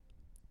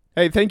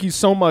Hey, thank you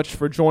so much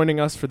for joining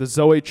us for the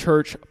Zoe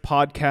Church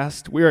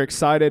podcast. We are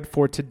excited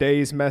for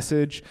today's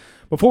message.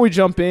 Before we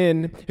jump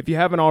in, if you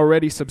haven't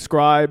already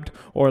subscribed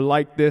or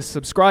liked this,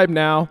 subscribe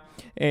now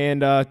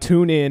and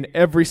tune in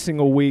every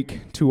single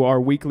week to our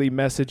weekly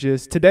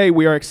messages. Today,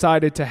 we are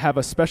excited to have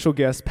a special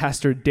guest,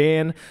 Pastor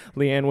Dan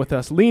Lian, with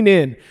us. Lean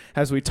in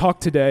as we talk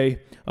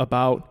today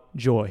about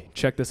joy.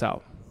 Check this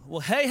out.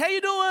 Well, hey, how you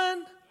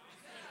doing?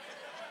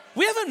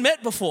 We haven't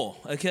met before,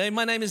 okay?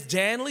 My name is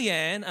Dan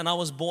Lian, and I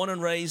was born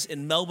and raised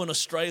in Melbourne,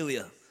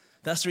 Australia.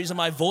 That's the reason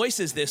my voice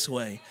is this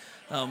way.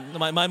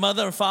 My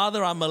mother and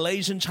father are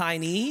Malaysian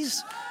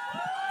Chinese.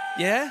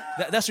 Yeah,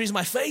 that's the reason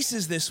my face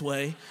is this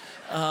way.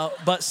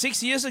 But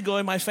 6 years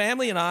ago, my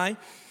family and I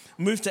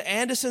moved to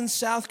Anderson,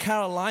 South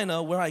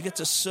Carolina, where I get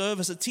to serve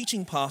as a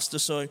teaching pastor.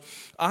 So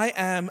I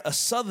am a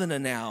southerner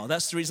now.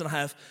 That's the reason I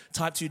have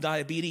type 2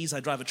 diabetes. I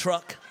drive a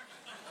truck.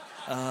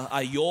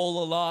 I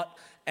yawl a lot.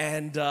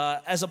 And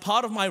as a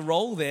part of my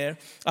role there,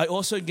 I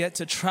also get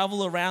to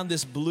travel around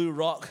this blue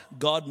rock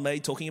God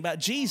made talking about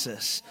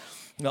Jesus.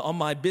 Now, on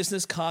my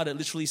business card, it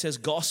literally says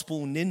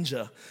Gospel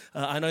Ninja.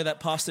 I know that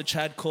Pastor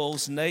Chad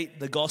calls Nate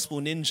the Gospel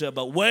Ninja,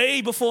 but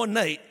way before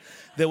Nate,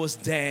 there was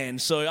Dan.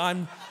 So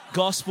I'm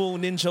Gospel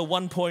Ninja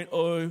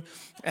 1.0,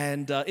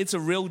 and it's a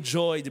real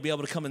joy to be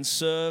able to come and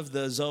serve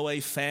the Zoe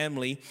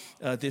family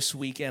this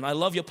weekend. I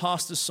love your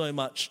pastors so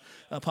much.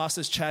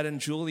 Pastors Chad and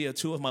Julie are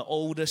two of my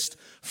oldest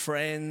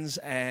friends,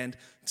 and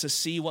to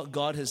see what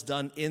God has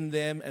done in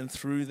them and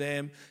through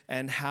them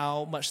and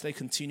how much they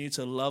continue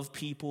to love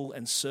people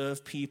and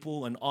serve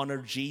people and honor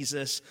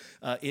Jesus,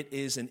 it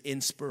is an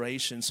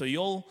inspiration. So you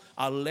all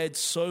are led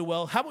so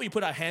well. How about we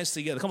put our hands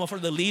together? Come on, for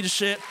the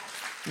leadership,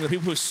 the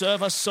people who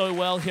serve us so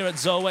well here at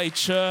Zoe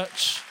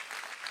Church.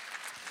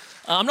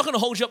 I'm not going to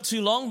hold you up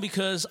too long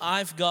because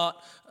I've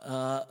got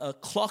a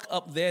clock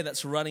up there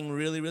that's running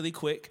really, really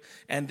quick,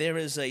 and there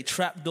is a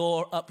trap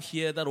door up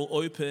here that'll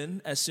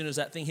open as soon as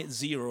that thing hits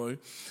 0.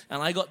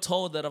 And I got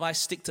told that if I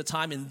stick to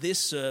time in this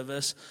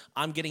service,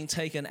 I'm getting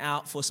taken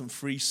out for some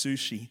free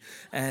sushi.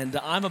 And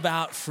I'm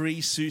about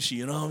free sushi,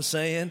 you know what I'm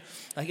saying?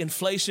 Like,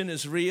 inflation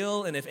is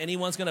real, and if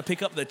anyone's going to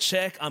pick up the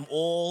check, I'm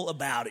all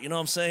about it, you know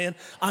what I'm saying?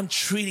 I'm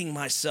treating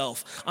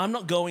myself. I'm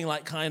not going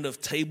like kind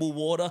of table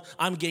water.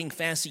 I'm getting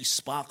fancy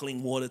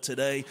sparkling water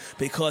today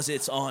because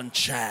it's on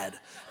Chad.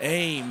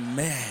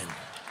 Amen.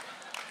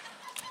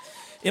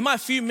 In my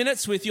few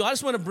minutes with you, I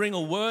just want to bring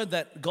a word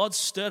that God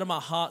stirred in my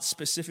heart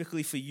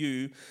specifically for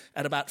you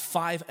at about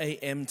 5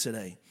 a.m.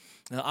 today.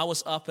 Now, I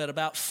was up at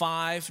about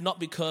 5, not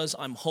because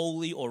I'm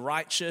holy or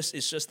righteous.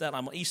 It's just that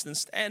I'm on Eastern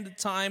Standard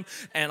Time,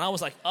 and I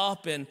was like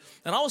up, and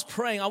I was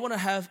praying. I want to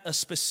have a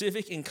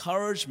specific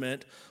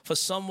encouragement for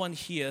someone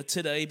here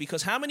today,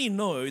 because how many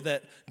know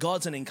that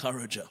God's an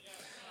encourager?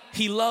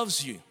 He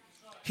loves you.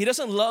 He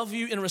doesn't love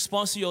you in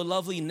response to your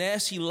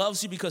loveliness. He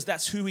loves you because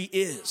that's who he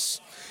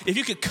is. If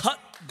you could cut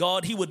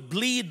God, he would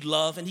bleed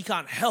love, and he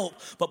can't help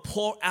but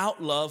pour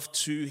out love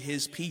to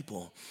his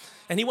people.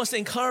 And he wants to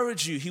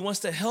encourage you. He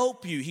wants to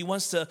help you. He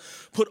wants to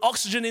put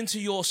oxygen into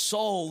your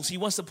souls. He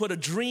wants to put a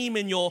dream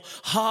in your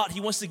heart. He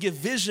wants to give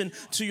vision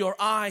to your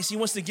eyes. He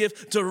wants to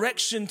give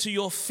direction to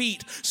your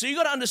feet. So you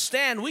got to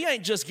understand, we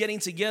ain't just getting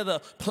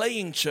together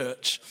playing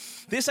church.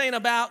 This ain't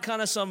about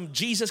kind of some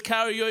Jesus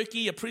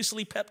karaoke, a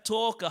priestly pep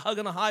talk, a hug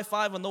and a high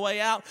five on the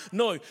way out.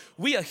 No,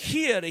 we are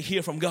here to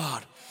hear from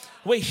God.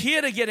 We're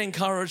here to get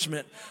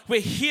encouragement.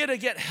 We're here to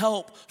get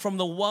help from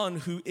the one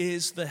who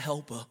is the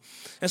helper.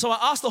 And so I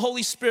asked the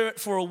Holy Spirit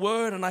for a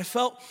word, and I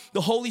felt the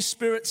Holy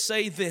Spirit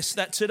say this,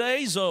 that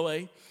today,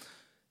 Zoe,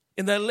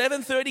 in the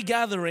 11:30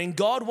 gathering,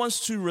 God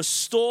wants to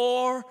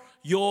restore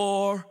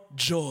your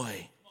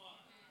joy.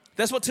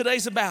 That's what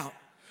today's about.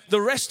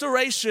 The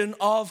restoration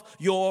of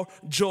your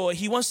joy.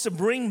 He wants to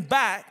bring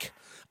back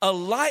a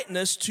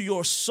lightness to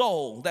your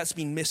soul that's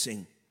been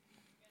missing.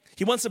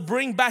 He wants to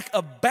bring back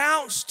a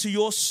bounce to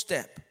your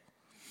step.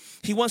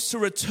 He wants to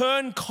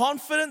return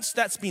confidence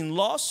that's been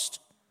lost,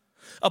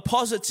 a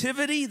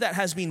positivity that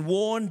has been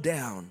worn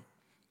down.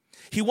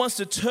 He wants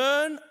to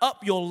turn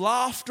up your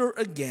laughter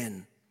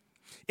again.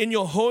 In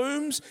your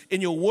homes,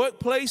 in your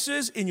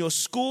workplaces, in your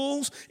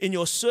schools, in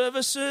your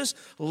services,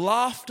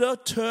 laughter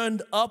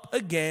turned up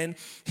again.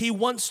 He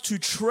wants to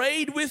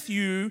trade with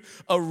you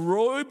a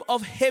robe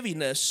of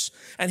heaviness,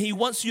 and he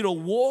wants you to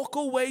walk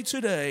away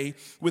today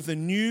with a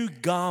new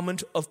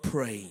garment of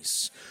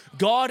praise.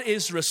 God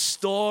is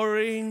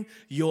restoring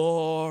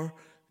your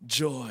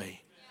joy.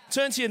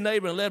 Turn to your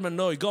neighbor and let him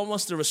know God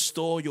wants to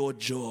restore your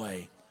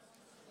joy.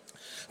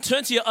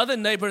 Turn to your other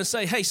neighbor and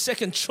say, hey,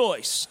 second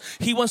choice.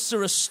 He wants to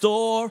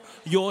restore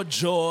your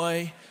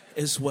joy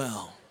as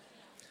well.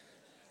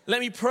 Let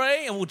me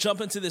pray, and we'll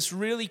jump into this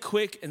really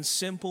quick and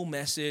simple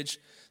message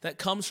that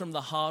comes from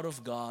the heart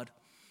of God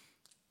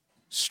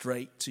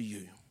straight to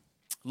you.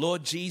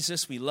 Lord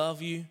Jesus, we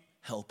love you.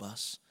 Help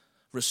us.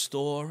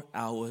 Restore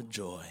our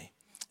joy.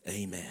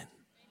 Amen.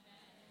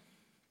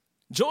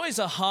 Joy is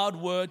a hard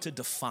word to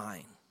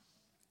define.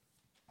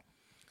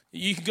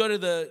 You can go to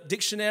the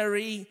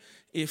dictionary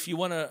If you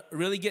want to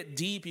really get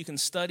deep, you can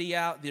study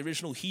out the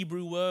original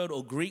Hebrew word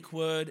or Greek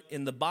word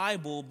in the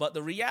Bible. But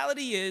the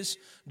reality is,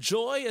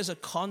 joy as a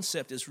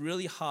concept is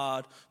really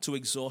hard to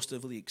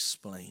exhaustively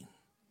explain.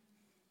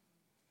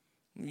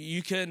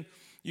 You can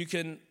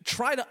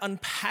try to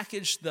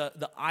unpackage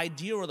the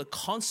idea or the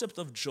concept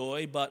of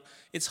joy, but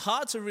it's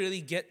hard to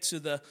really get to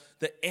the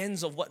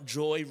ends of what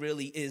joy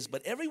really is.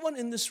 But everyone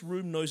in this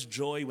room knows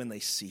joy when they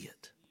see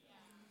it.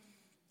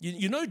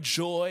 You know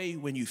joy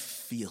when you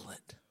feel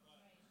it.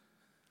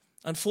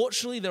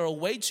 Unfortunately, there are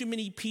way too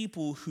many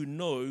people who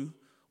know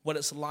what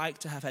it's like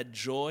to have had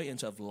joy and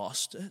to have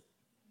lost it.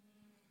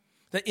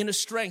 That inner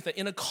strength, that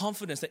inner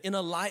confidence, that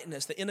inner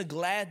lightness, that inner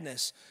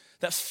gladness,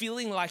 that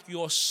feeling like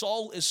your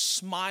soul is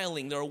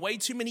smiling. There are way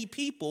too many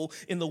people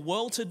in the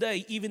world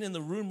today, even in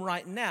the room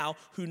right now,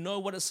 who know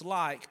what it's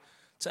like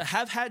to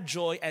have had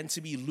joy and to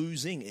be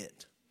losing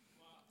it.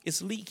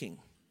 It's leaking.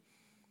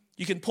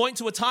 You can point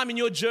to a time in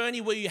your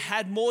journey where you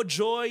had more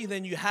joy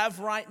than you have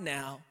right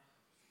now.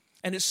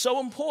 And it's so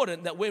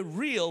important that we're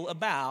real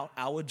about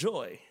our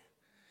joy.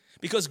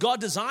 Because God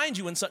designed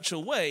you in such a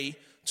way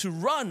to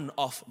run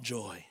off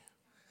joy.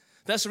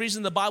 That's the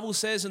reason the Bible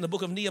says in the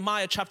book of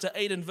Nehemiah chapter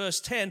 8 and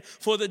verse 10,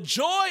 "For the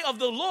joy of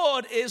the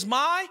Lord is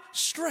my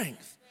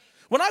strength."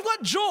 When I've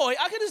got joy,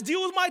 I can just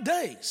deal with my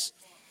days.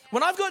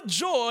 When I've got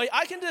joy,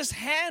 I can just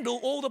handle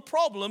all the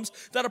problems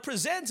that are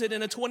presented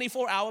in a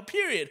 24-hour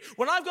period.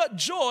 When I've got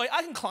joy,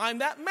 I can climb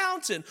that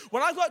mountain.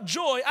 When I've got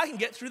joy, I can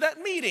get through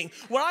that meeting.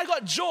 When I've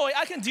got joy,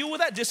 I can deal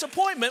with that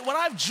disappointment. When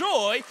I have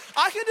joy,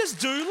 I can just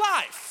do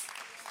life.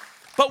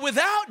 But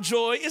without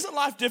joy, isn't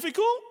life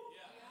difficult?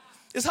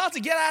 It's hard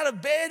to get out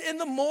of bed in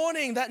the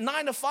morning. That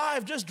 9 to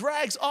 5 just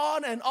drags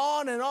on and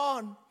on and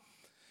on.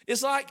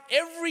 It's like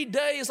every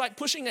day is like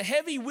pushing a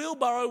heavy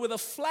wheelbarrow with a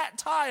flat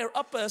tire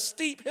up a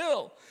steep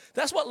hill.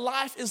 That's what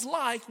life is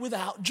like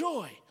without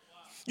joy.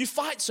 You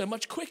fight so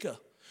much quicker.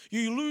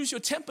 You lose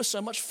your temper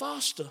so much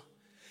faster.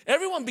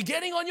 Everyone be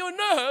getting on your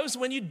nerves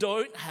when you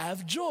don't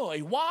have joy.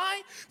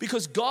 Why?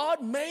 Because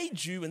God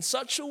made you in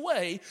such a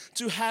way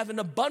to have an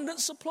abundant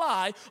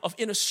supply of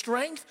inner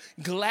strength,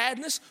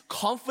 gladness,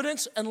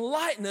 confidence, and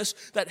lightness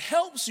that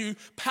helps you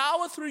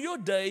power through your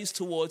days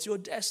towards your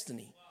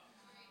destiny.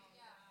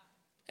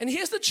 And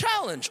here's the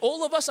challenge.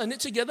 All of us are knit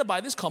together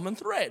by this common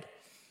thread.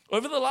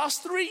 Over the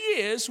last 3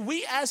 years,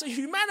 we as a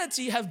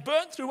humanity have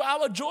burnt through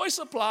our joy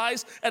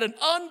supplies at an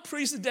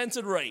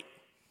unprecedented rate.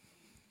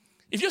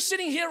 If you're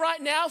sitting here right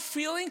now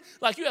feeling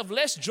like you have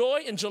less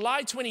joy in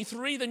July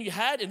 23 than you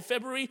had in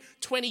February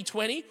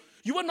 2020,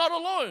 you are not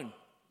alone.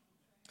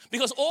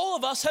 Because all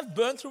of us have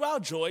burnt through our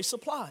joy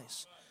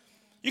supplies.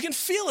 You can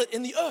feel it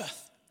in the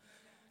earth.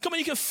 Come on,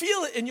 you can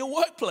feel it in your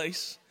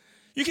workplace.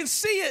 You can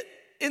see it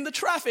in the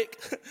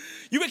traffic.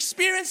 You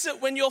experience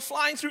it when you're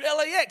flying through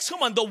LAX.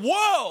 Come on, the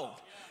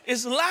world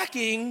is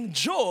lacking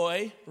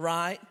joy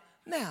right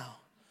now.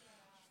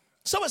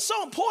 So it's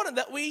so important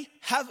that we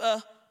have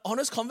a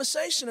honest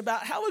conversation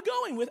about how we're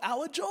going with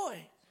our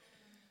joy.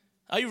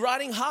 Are you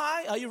riding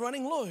high? Are you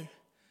running low?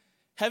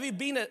 Have you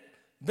been at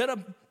better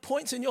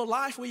points in your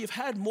life where you've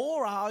had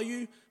more? Or are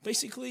you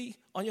basically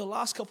on your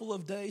last couple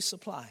of days'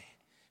 supply?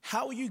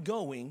 How are you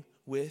going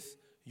with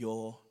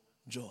your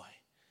joy?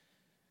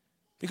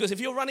 Because if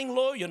you're running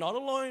low, you're not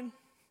alone.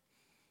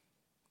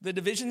 The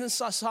division in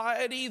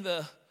society,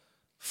 the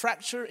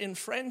fracture in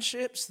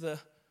friendships, the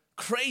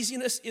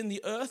craziness in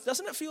the earth,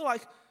 doesn't it feel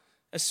like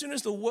as soon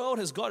as the world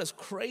has got as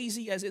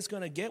crazy as it's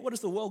going to get, what does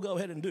the world go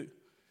ahead and do?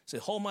 Say,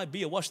 hold my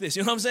beer, watch this.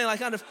 You know what I'm saying?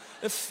 Like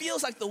it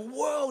feels like the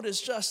world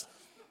is just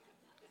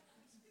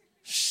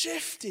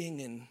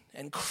shifting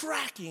and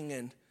cracking.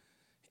 And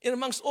in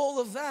amongst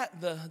all of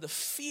that, the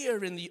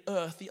fear in the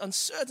earth, the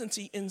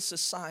uncertainty in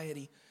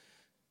society,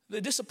 the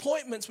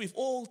disappointments we've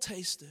all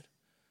tasted,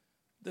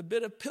 the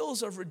bitter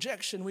pills of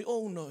rejection we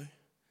all know,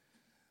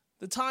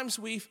 the times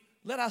we've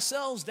let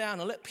ourselves down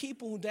and let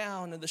people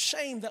down, and the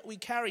shame that we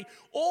carry,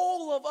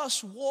 all of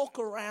us walk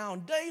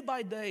around day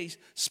by day,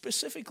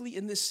 specifically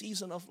in this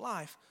season of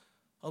life,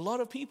 a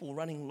lot of people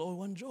running low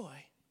on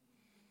joy.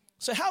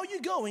 So how are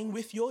you going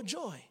with your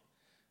joy?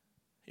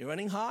 You're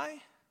running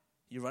high,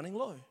 you're running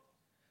low.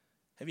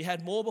 Have you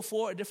had more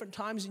before at different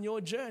times in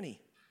your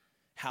journey?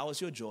 How is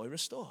your joy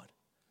restored?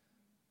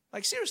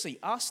 Like seriously,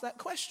 ask that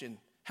question.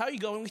 How are you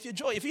going with your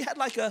joy? If you had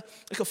like a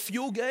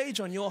fuel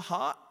gauge on your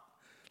heart,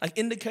 like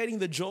indicating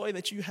the joy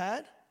that you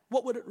had,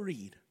 what would it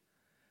read?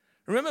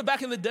 Remember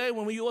back in the day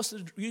when we used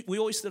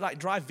to like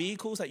drive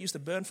vehicles that used to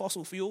burn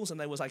fossil fuels, and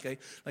there was like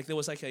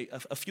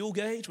a fuel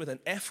gauge with an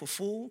F for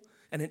full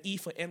and an E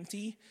for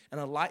empty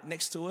and a light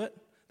next to it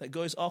that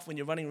goes off when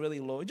you're running really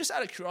low. Just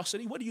out of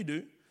curiosity, what do you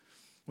do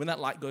when that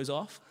light goes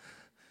off?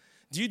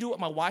 Do you do what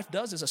my wife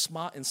does as a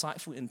smart,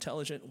 insightful,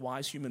 intelligent,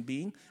 wise human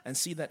being and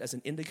see that as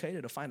an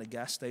indicator to find a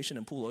gas station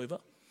and pull over?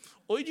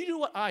 Or do you do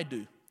what I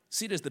do?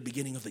 See it as the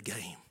beginning of the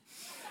game.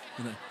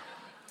 You know,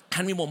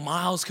 how many more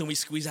miles can we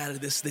squeeze out of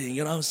this thing?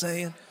 You know what I'm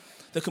saying?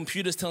 The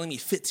computer's telling me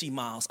 50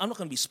 miles. I'm not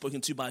going to be spoken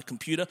to by a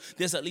computer.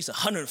 There's at least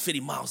 150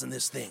 miles in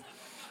this thing.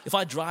 If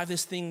I drive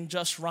this thing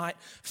just right,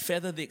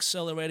 feather the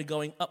accelerator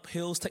going up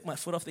hills, take my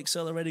foot off the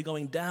accelerator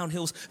going down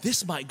hills,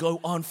 this might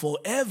go on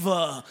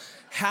forever.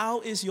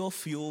 How is your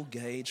fuel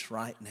gauge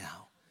right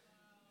now?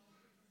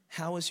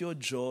 How is your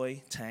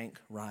joy tank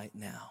right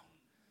now?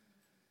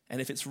 And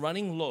if it's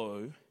running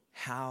low,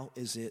 how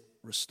is it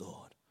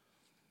restored?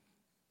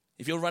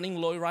 If you're running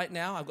low right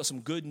now, I've got some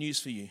good news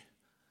for you.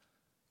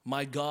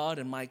 My God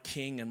and my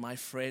King and my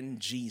friend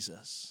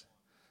Jesus,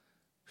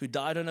 who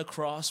died on a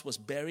cross, was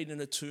buried in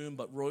a tomb,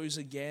 but rose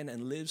again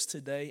and lives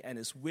today and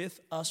is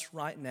with us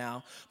right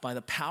now by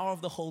the power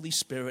of the Holy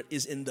Spirit,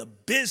 is in the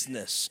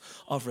business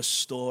of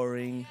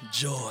restoring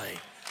joy.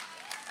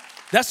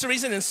 That's the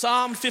reason in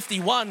Psalm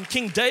 51,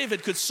 King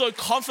David could so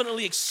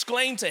confidently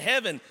exclaim to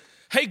heaven,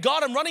 "Hey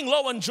God, I'm running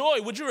low on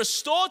joy. Would you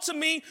restore to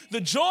me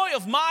the joy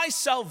of my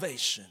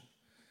salvation?"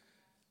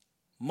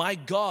 My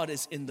God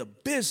is in the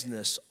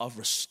business of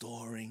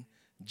restoring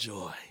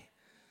joy.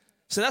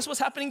 So that's what's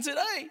happening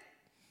today.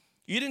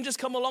 You didn't just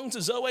come along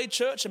to Zoe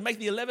Church and make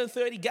the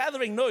 11:30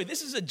 gathering. No,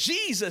 this is a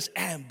Jesus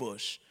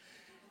ambush.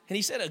 And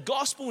he said a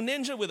gospel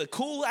ninja with a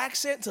cool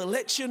accent to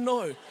let you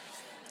know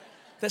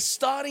that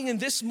starting in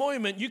this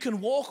moment, you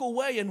can walk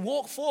away and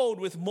walk forward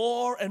with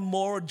more and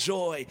more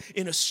joy,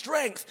 in a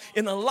strength,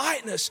 in a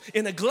lightness,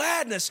 in a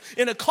gladness,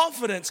 in a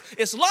confidence.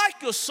 It's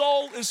like your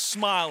soul is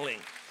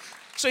smiling.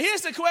 So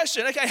here's the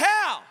question. Okay,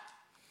 how?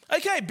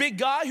 Okay, big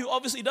guy who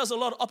obviously does a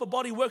lot of upper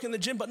body work in the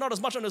gym, but not as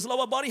much on his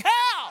lower body.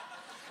 How?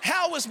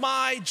 How was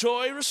my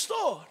joy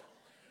restored?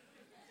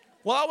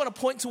 Well, I want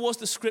to point towards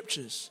the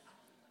scriptures.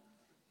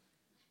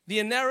 The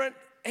inerrant,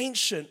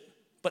 ancient,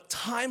 but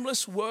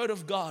timeless word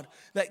of God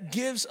that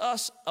gives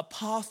us a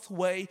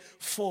pathway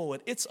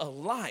forward. It's a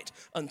light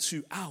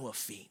unto our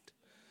feet.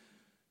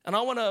 And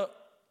I want to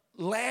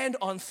land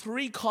on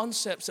 3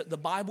 concepts that the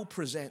Bible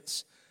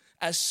presents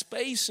as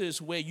spaces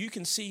where you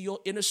can see your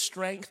inner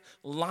strength,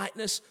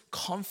 lightness,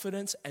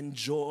 confidence, and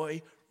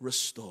joy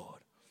restored.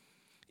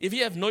 If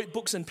you have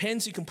notebooks and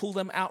pens, you can pull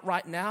them out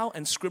right now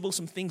and scribble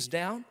some things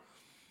down.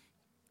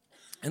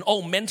 An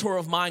old mentor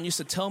of mine used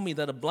to tell me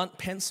that a blunt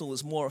pencil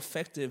is more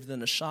effective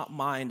than a sharp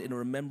mind in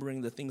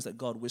remembering the things that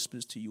God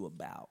whispers to you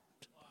about.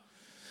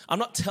 I'm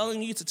not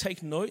telling you to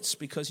take notes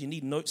because you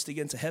need notes to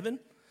get into heaven.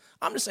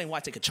 I'm just saying, why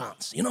take a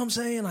chance? You know what I'm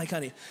saying? I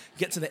kind of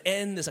get to the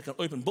end, there's like an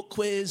open book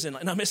quiz, and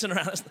I'm messing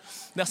around.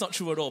 That's not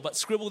true at all, but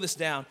scribble this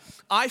down.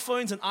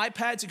 iPhones and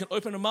iPads, you can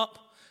open them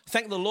up.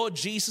 Thank the Lord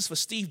Jesus for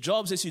Steve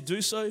Jobs as you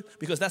do so,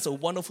 because that's a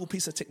wonderful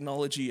piece of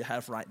technology you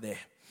have right there.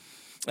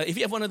 If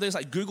you have one of those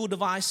like Google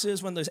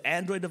devices, one of those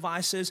Android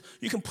devices,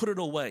 you can put it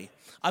away.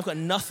 I've got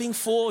nothing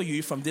for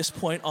you from this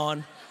point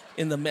on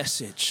in the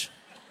message.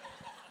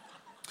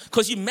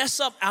 Because you mess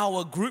up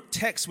our group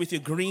text with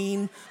your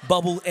green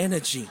bubble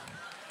energy.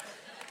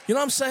 You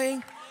know what I'm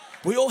saying?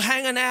 We're all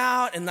hanging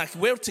out and like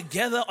we're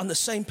together on the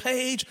same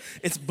page.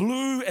 It's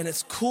blue and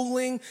it's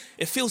cooling.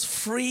 It feels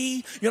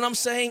free. You know what I'm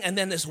saying? And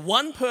then there's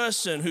one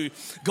person who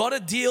got a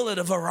deal at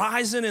a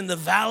Verizon in the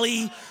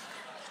valley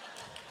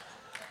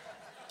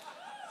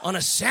on a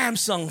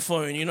Samsung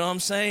phone. You know what I'm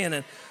saying?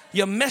 And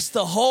you messed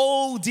the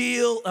whole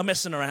deal. I'm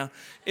messing around.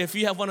 If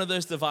you have one of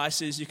those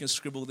devices, you can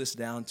scribble this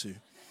down too.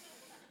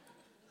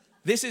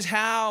 This is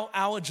how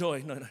our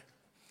joy,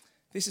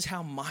 this is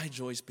how my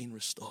joy's been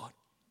restored.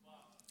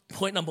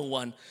 Point number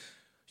 1,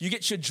 you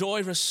get your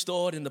joy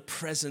restored in the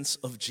presence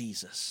of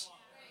Jesus.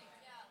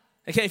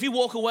 Okay, if you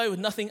walk away with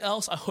nothing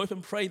else, I hope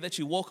and pray that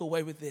you walk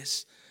away with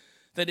this.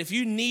 That if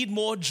you need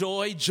more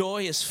joy,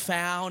 joy is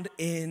found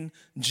in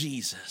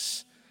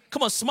Jesus.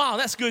 Come on, smile,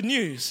 that's good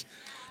news.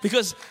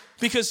 Because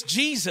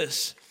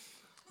Jesus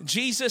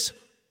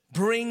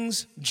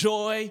brings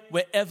joy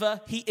wherever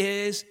he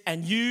is,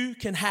 and you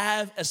can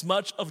have as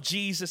much of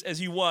Jesus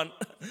as you want.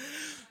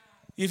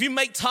 If you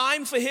make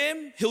time for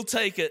him, he'll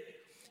take it.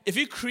 If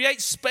you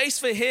create space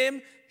for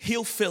him,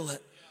 he'll fill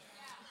it.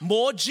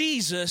 More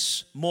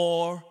Jesus,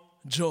 more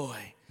joy.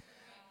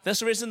 That's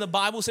the reason the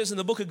Bible says in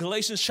the book of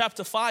Galatians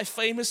chapter 5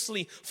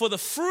 famously, for the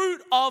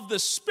fruit of the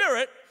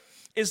Spirit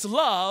is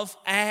love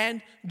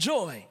and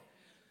joy.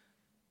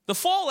 The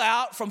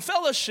fallout from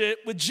fellowship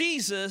with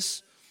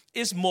Jesus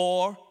is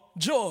more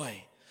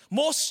joy,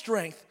 more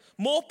strength,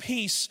 more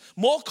peace,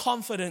 more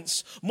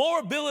confidence, more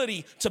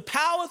ability to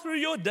power through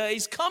your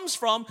days comes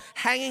from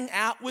hanging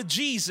out with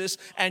Jesus,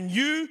 and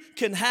you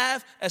can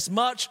have as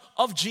much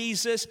of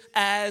Jesus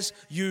as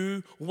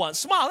you want.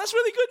 Smile, that's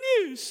really good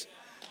news.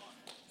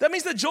 That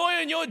means the joy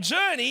in your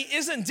journey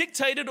isn't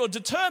dictated or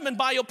determined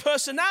by your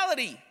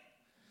personality.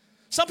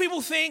 Some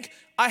people think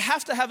I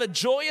have to have a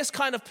joyous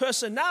kind of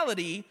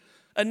personality,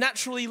 a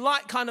naturally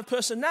light kind of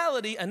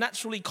personality, a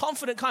naturally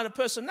confident kind of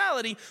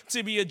personality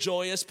to be a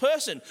joyous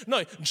person.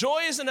 No,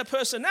 joy isn't a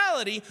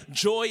personality.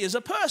 Joy is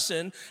a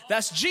person.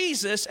 That's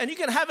Jesus, and you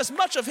can have as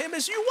much of him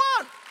as you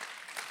want.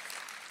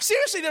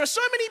 Seriously, there are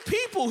so many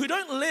people who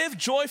don't live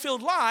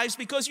joy-filled lives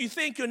because you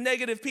think you're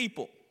negative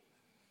people.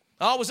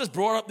 I was just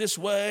brought up this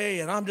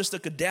way, and I'm just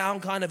like a down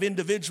kind of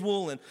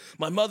individual, and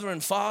my mother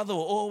and father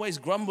were always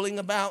grumbling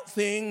about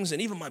things, and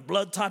even my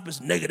blood type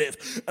is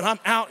negative, and I'm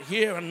out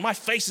here, and my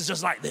face is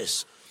just like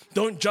this.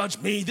 Don't judge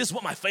me. This is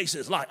what my face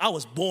is like. I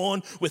was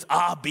born with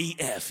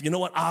RBF. You know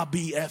what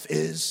RBF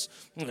is?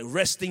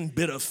 Resting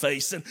bitter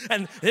face.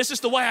 And this is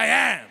the way I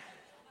am.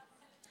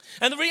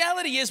 And the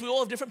reality is we all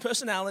have different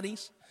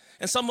personalities.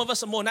 And some of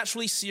us are more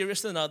naturally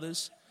serious than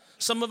others.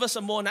 Some of us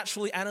are more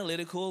naturally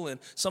analytical, and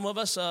some of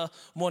us are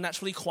more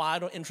naturally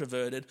quiet or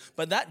introverted.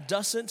 But that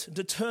doesn't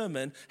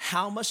determine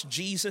how much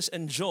Jesus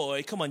and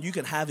joy, come on, you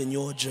can have in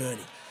your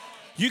journey.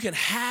 You can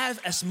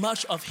have as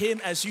much of him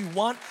as you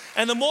want,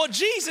 and the more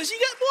Jesus, you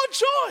get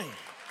more joy.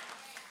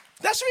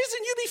 That's the reason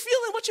you be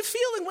feeling what you're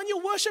feeling when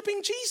you're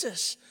worshiping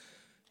Jesus.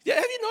 Yeah,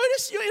 have you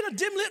noticed you're in a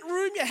dim lit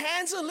room, your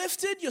hands are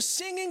lifted, you're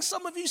singing,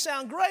 some of you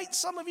sound great,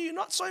 some of you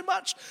not so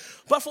much.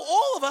 But for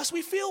all of us,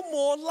 we feel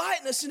more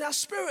lightness in our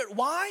spirit.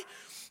 Why?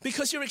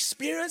 Because you're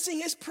experiencing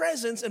his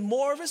presence, and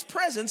more of his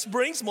presence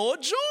brings more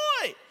joy.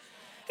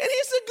 And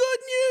here's the good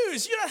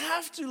news. You don't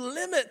have to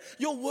limit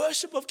your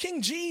worship of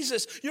King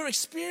Jesus, your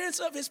experience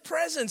of his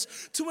presence,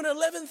 to an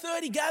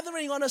 11:30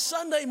 gathering on a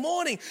Sunday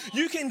morning.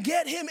 You can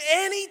get him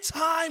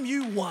anytime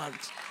you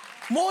want.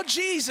 More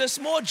Jesus,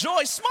 more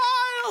joy.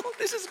 Smile.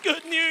 This is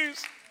good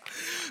news.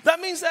 That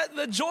means that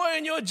the joy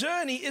in your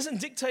journey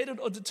isn't dictated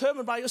or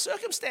determined by your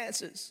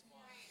circumstances.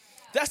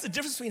 That's the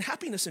difference between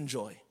happiness and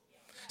joy.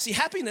 See,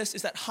 happiness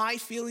is that high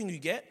feeling you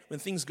get when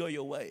things go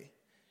your way.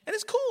 And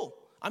it's cool.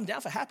 I'm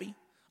down for happy.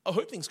 I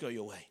hope things go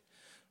your way.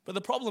 But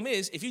the problem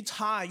is, if you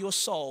tie your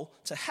soul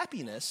to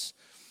happiness,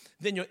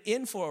 then you're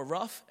in for a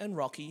rough and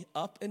rocky,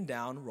 up and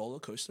down roller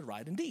coaster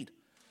ride indeed.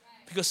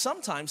 Because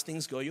sometimes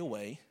things go your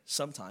way,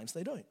 sometimes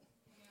they don't.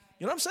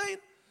 You know what I'm saying?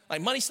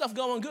 Like money stuff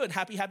going good,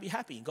 happy, happy,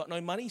 happy. Got no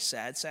money,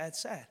 sad, sad,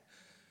 sad.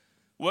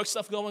 Work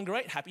stuff going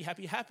great, happy,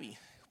 happy, happy.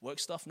 Work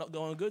stuff not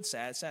going good,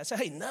 sad, sad, sad.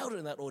 Hey, nailed it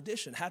in that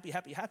audition, happy,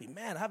 happy, happy.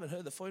 Man, I haven't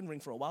heard the phone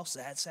ring for a while,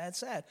 sad, sad,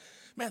 sad.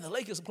 Man, the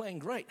Lakers are playing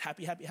great,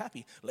 happy, happy,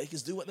 happy.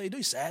 Lakers do what they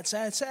do, sad,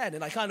 sad, sad.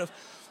 And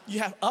you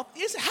have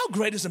how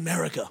great is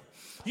America?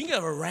 You can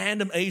have a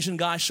random Asian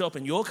guy show up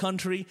in your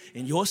country,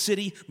 in your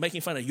city,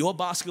 making fun of your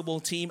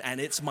basketball team,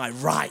 and it's my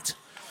right.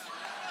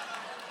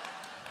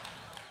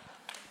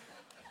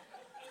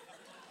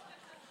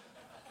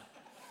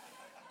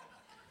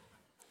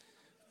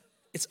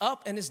 It's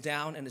up and it's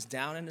down and it's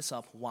down and it's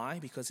up. Why?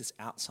 Because it's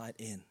outside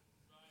in.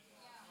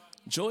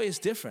 Joy is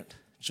different.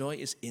 Joy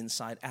is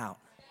inside out.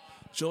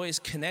 Joy is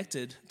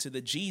connected to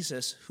the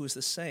Jesus who is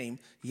the same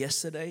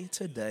yesterday,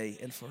 today,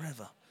 and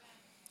forever.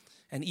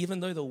 And even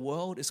though the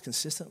world is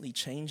consistently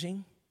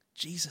changing,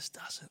 Jesus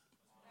doesn't.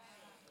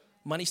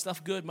 Money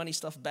stuff good, money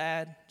stuff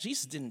bad.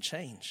 Jesus didn't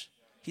change.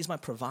 He's my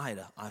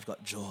provider. I've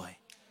got joy.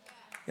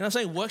 You know what I'm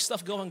saying? Work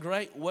stuff going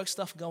great, work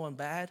stuff going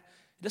bad.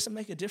 It doesn't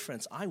make a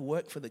difference. I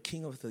work for the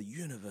King of the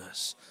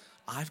universe.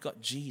 I've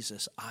got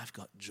Jesus. I've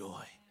got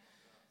joy.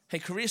 Hey,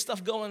 career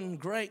stuff going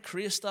great.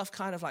 Career stuff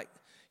kind of like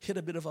hit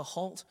a bit of a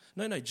halt.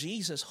 No,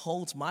 Jesus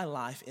holds my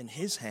life in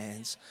his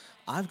hands.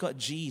 I've got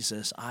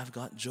Jesus. I've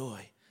got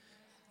joy.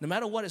 No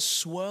matter what is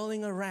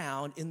swirling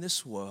around in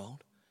this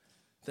world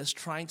that's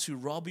trying to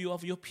rob you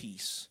of your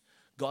peace,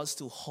 God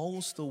still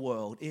holds the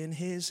world in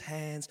his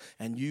hands,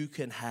 and you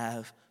can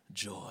have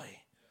joy.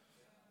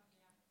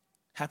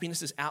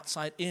 Happiness is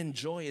outside in.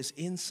 Joy is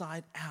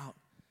inside out.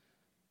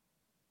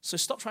 So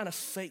stop trying to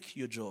fake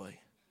your joy.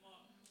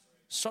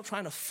 Stop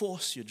trying to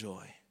force your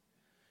joy.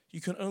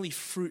 You can only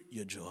fruit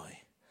your joy.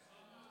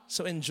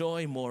 So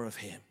enjoy more of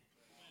him.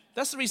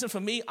 That's the reason for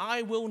me,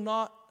 I will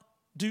not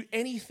do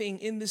anything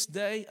in this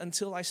day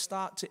until I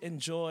start to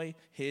enjoy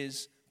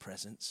his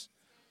presence.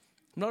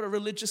 I'm not a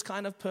religious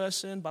kind of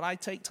person, but I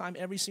take time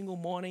every single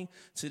morning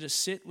to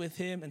just sit with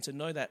him and to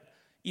know that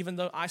even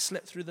though I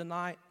slept through the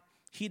night,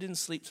 he didn't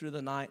sleep through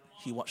the night.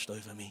 He watched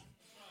over me.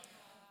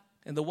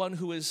 And the one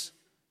who is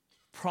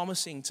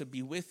promising to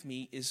be with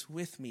me is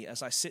with me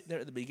as I sit there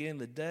at the beginning of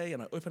the day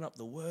and I open up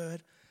the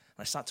Word and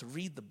I start to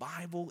read the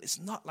Bible. It's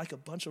not like a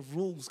bunch of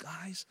rules,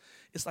 guys.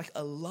 It's like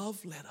a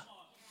love letter.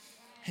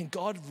 And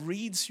God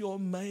reads your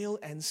mail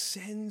and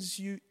sends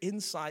you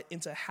insight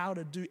into how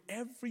to do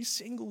every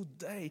single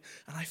day.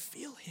 And I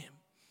feel him.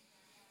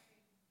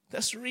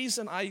 That's the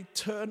reason I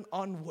turn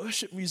on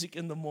worship music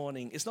in the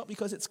morning. It's not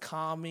because it's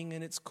calming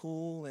and it's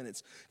cool and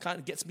it's kind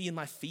of gets me in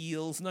my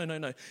feels.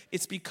 No.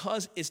 It's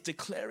because it's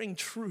declaring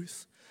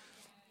truth.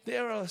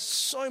 There are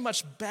so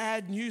much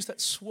bad news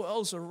that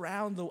swirls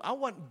around. I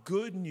want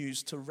good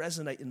news to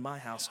resonate in my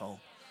household.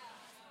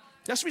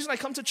 That's the reason I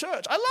come to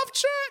church. I love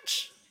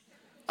church.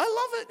 I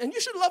love it. And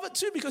you should love it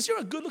too, because you're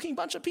a good-looking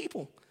bunch of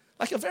people.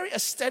 Like a very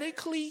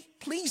aesthetically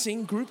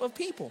pleasing group of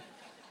people.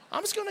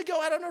 I'm just going to go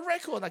out on a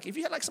record. Like if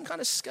you had like some kind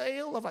of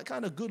scale of like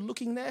kind of good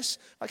lookingness,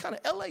 like kind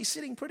of LA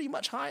sitting pretty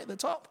much high at the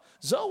top.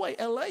 Zoe,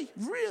 LA,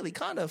 really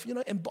kind of,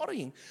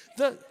 embodying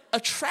the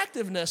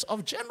attractiveness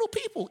of general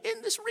people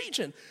in this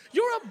region.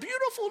 You're a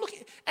beautiful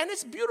looking, and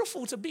it's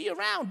beautiful to be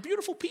around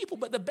beautiful people.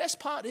 But the best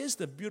part is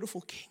the beautiful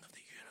King of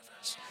the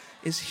universe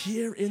is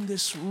here in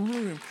this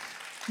room.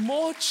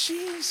 More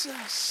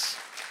Jesus,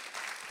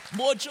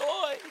 more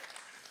joy,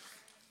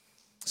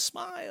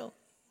 smile.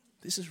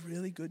 This is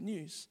really good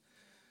news.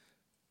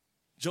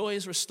 Joy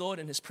is restored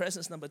in his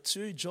presence. Number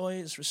 2, joy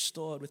is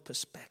restored with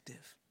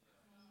perspective.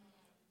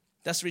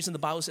 That's the reason the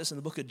Bible says in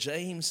the book of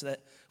James that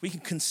we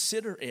can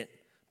consider it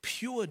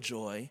pure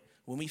joy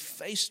when we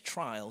face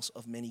trials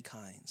of many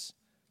kinds.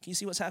 Can you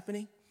see what's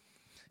happening?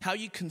 How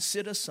you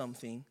consider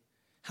something,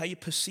 how you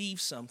perceive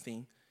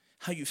something,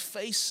 how you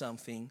face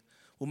something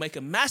will make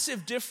a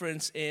massive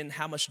difference in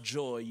how much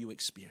joy you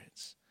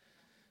experience.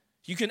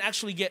 You can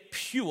actually get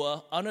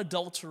pure,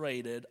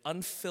 unadulterated,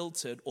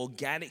 unfiltered,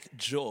 organic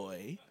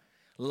joy,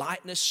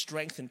 lightness,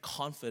 strength, and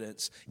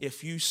confidence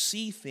if you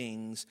see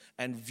things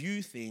and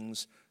view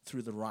things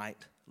through the right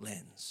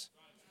lens.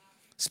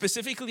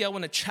 Specifically, I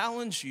want to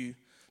challenge you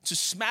to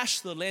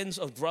smash the lens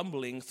of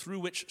grumbling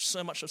through which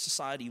so much of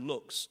society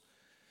looks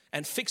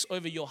and fix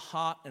over your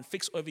heart and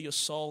fix over your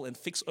soul and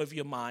fix over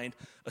your mind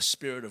a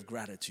spirit of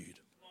gratitude.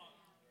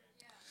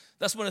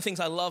 That's one of the things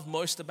I love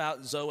most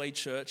about Zoe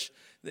Church.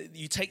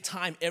 You take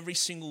time every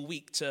single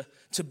week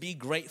to be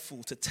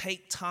grateful, to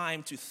take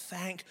time to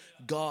thank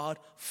God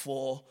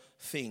for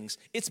things.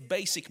 It's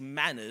basic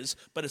manners,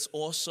 but it's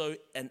also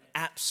an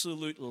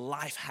absolute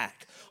life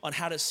hack on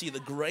how to see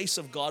the grace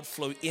of God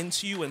flow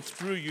into you and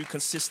through you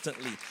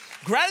consistently.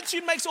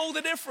 Gratitude makes all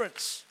the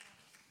difference.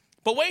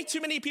 But way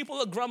too many people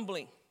are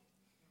grumbling.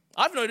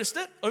 I've noticed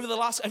it over the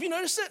last, have you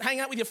noticed it? Hanging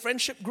out with your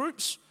friendship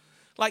groups?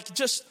 Like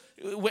just,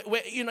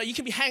 where, you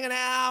can be hanging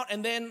out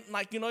and then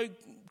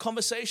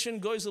conversation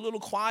goes a little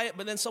quiet,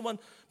 but then someone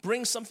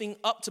brings something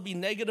up to be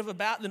negative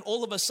about, then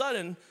all of a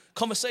sudden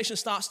conversation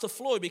starts to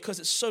flow because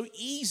it's so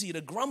easy to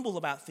grumble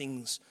about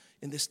things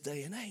in this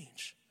day and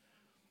age.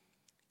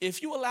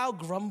 If you allow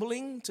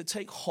grumbling to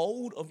take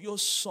hold of your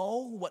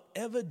soul,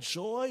 whatever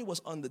joy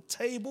was on the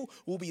table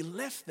will be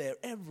left there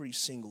every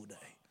single day.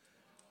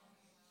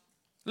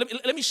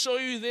 Let me show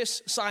you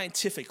this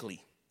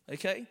scientifically,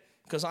 okay?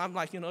 Because I'm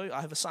I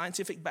have a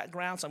scientific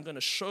background, so I'm going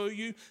to show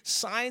you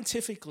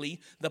scientifically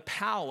the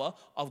power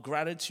of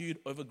gratitude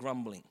over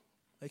grumbling,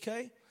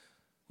 okay?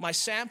 My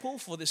sample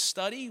for this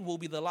study will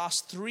be the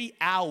last 3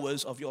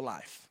 hours of your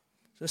life.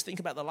 Just think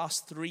about the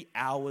last 3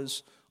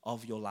 hours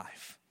of your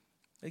life.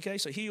 Okay,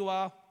 so here you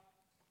are,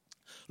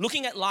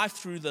 looking at life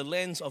through the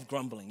lens of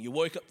grumbling. You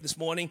woke up this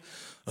morning,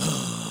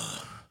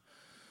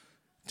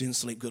 didn't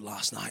sleep good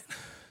last night.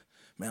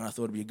 Man, I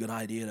thought it'd be a good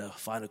idea to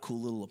find a cool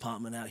little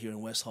apartment out here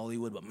in West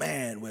Hollywood, but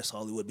man, West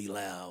Hollywood be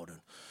loud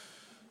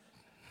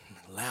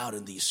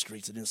in these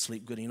streets. I didn't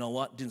sleep good. You know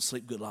what? Didn't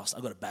sleep good last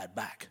night. I got a bad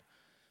back.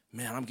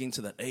 Man, I'm getting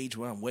to that age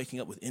where I'm waking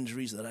up with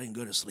injuries that I didn't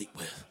go to sleep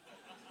with.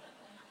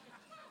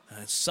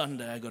 And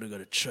Sunday, I got to go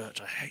to church.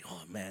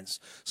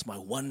 It's my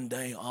one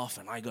day off,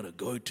 and I got to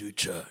go to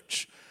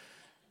church.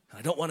 And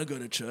I don't want to go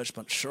to church,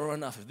 but sure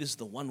enough, if this is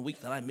the 1 week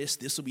that I miss,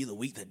 this will be the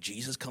week that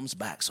Jesus comes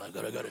back, so I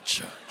got to go to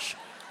church.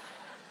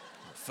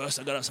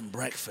 First, I got to have some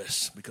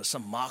breakfast because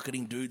some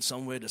marketing dude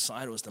somewhere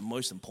decided it was the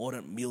most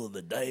important meal of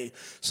the day.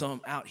 So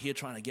I'm out here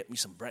trying to get me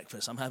some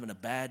breakfast. I'm having a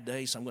bad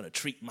day, so I'm going to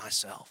treat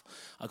myself.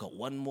 I got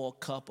one more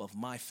cup of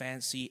my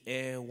fancy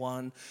Air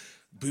One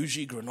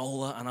bougie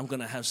granola, and I'm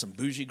going to have some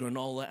bougie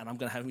granola, and I'm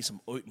going to have me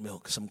some oat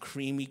milk, some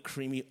creamy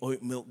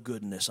oat milk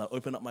goodness. I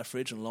open up my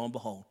fridge, and lo and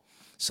behold,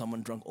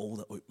 someone drank all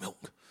the oat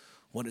milk.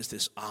 What is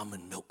this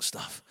almond milk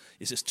stuff?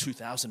 Is this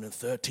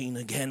 2013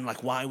 again?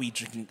 Why are we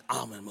drinking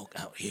almond milk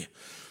out here?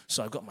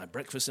 So I've got my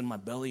breakfast in my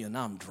belly, and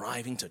now I'm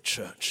driving to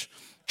church.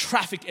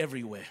 Traffic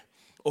everywhere.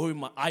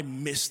 I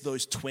miss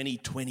those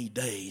 2020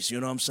 days, you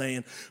know what I'm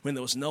saying? When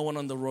there was no one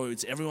on the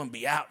roads. Everyone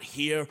be out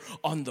here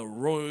on the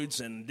roads,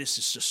 and this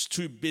is just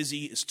too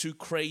busy. It's too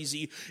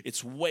crazy.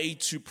 It's way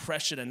too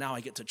pressured, and now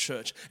I get to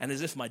church. And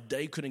as if my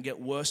day couldn't get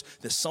worse,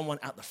 there's someone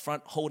out the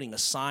front holding a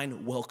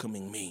sign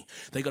welcoming me.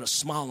 They got a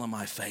smile on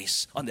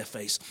their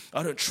face.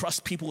 I don't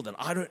trust people that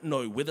I don't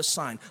know with a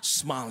sign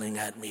smiling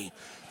at me.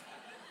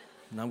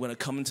 And I'm going to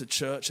come into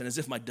church, and as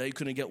if my day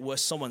couldn't get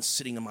worse, someone's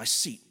sitting in my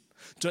seat.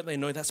 Don't they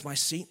know that's my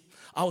seat?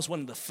 I was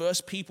one of the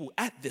first people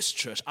at this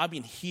church. I've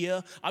been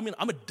here. I'm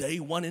a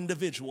day one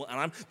individual,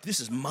 and this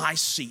is my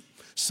seat.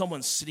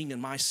 Someone's sitting in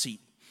my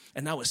seat,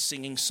 and now we're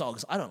singing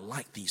songs. I don't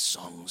like these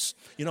songs.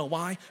 You know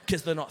why?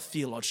 Because they're not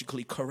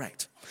theologically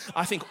correct.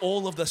 I think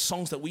all of the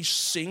songs that we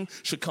sing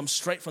should come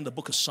straight from the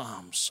book of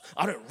Psalms.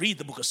 I don't read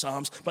the book of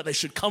Psalms, but they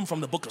should come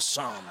from the book of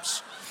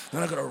Psalms.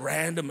 Then I got a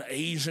random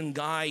Asian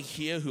guy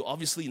here who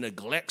obviously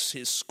neglects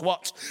his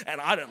squats,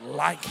 and I don't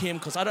like him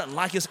because I don't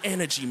like his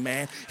energy,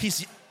 man.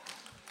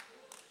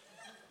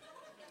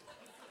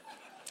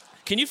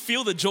 Can you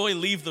feel the joy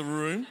leave the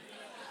room?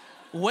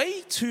 Way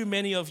too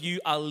many of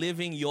you are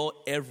living your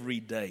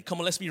everyday. Come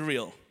on, let's be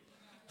real.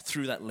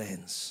 Through that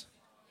lens.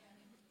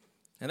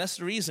 And that's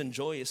the reason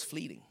joy is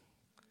fleeting.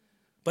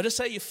 But just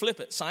say you flip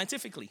it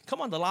scientifically.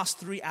 Come on, the last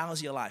 3 hours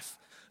of your life,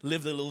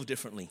 lived a little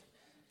differently.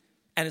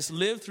 And it's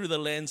lived through the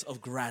lens of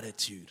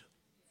gratitude.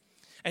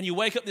 And you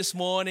wake up this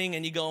morning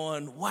and you're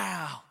going,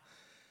 wow,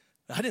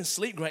 I didn't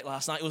sleep great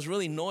last night. It was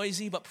really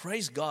noisy, but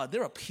praise God,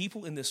 there are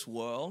people in this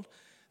world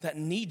that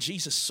need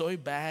Jesus so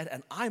bad,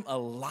 and I'm a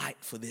light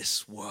for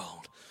this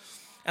world.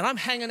 And I'm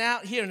hanging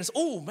out here, and it's,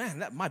 oh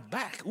man, my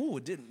back, I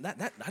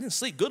didn't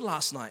sleep good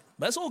last night.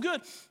 But it's all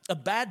good. A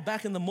bad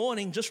back in the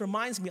morning just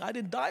reminds me I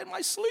didn't die in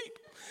my sleep.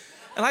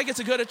 And I get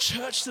to go to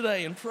church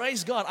today, and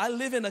praise God, I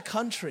live in a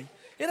country.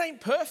 It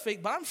ain't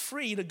perfect, but I'm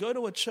free to go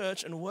to a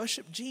church and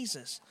worship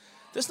Jesus.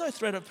 There's no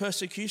threat of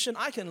persecution.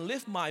 I can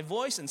lift my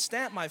voice and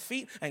stamp my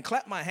feet and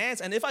clap my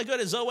hands. And if I go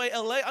to Zoe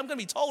LA, I'm going to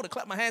be told to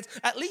clap my hands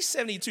at least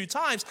 72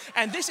 times.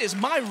 And this is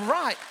my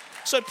right.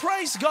 So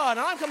praise God.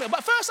 And I'm coming.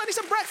 But first, I need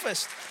some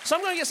breakfast. So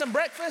I'm going to get some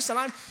breakfast. And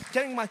I'm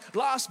getting my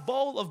last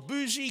bowl of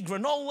bougie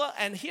granola.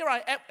 And here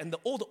I am. And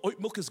all the oat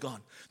milk is gone.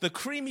 The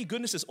creamy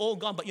goodness is all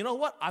gone. But you know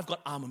what? I've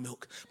got almond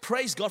milk.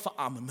 Praise God for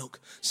almond milk.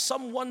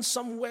 Someone,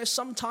 somewhere,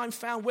 sometime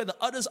found where the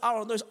udders are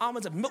on those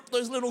almonds and milked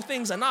those little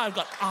things. And now I've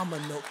got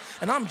almond milk.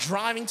 And I'm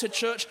driving to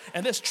church,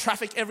 and there's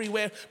traffic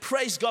everywhere.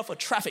 Praise God for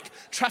traffic.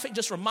 Traffic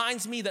just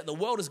reminds me that the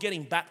world is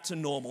getting back to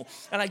normal.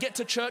 And I get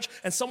to church,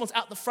 and someone's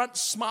out the front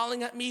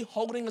smiling at me,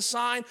 holding a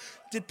sign.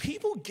 Did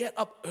people get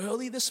up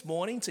early this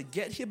morning to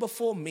get here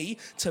before me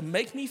to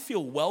make me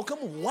feel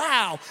welcome?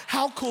 Wow,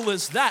 how cool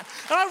is that?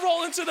 And I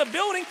roll into the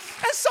building,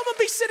 and someone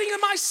be sitting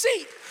in my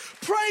seat.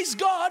 Praise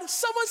God,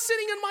 someone's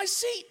sitting in my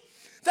seat.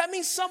 That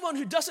means someone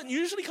who doesn't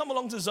usually come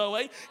along to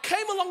Zoe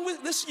came along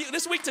with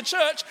this week to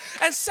church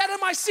and sat in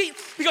my seat,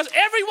 because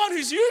everyone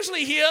who's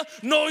usually here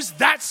knows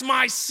that's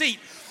my seat.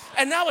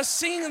 And now we're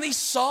singing these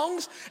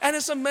songs, and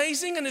it's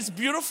amazing and it's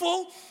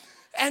beautiful.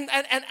 And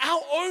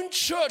our own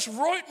church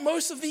wrote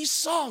most of these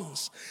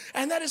songs.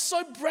 And that is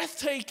so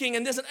breathtaking.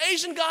 And there's an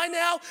Asian guy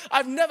now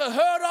I've never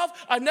heard of.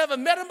 I've never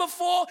met him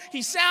before.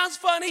 He sounds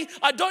funny.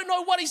 I don't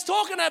know what he's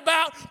talking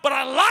about, but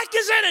I like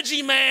his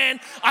energy, man.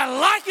 I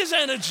like his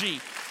energy.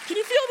 Can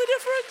you feel the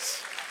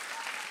difference?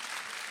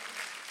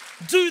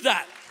 Do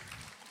that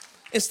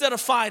instead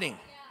of fighting.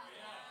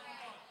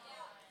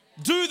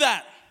 Do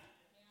that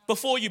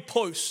before you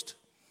post.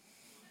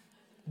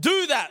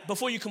 Do that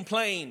before you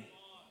complain.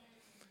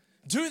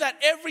 Do that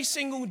every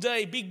single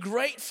day. Be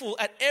grateful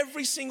at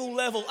every single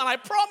level. And I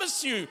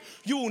promise you,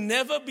 you will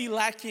never be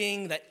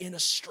lacking that inner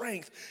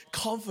strength,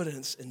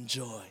 confidence, and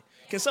joy.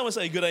 Can someone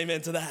say a good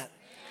amen to that?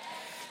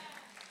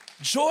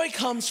 Joy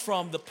comes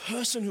from the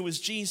person who is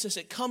Jesus.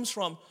 It comes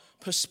from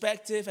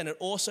perspective, and it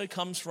also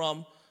comes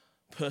from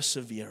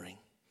persevering.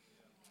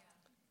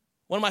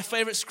 One of my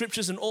favorite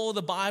scriptures in all of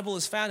the Bible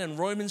is found in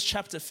Romans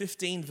chapter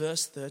 15,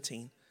 verse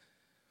 13.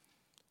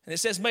 And it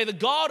says, "May the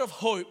God of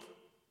hope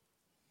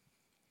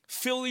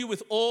fill you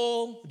with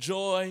all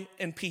joy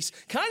and peace."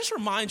 Can I just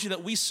remind you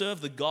that we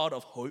serve the God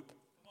of hope?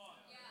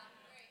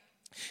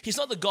 He's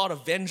not the God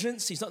of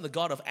vengeance. He's not the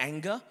God of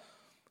anger.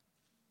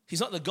 He's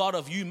not the God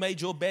of you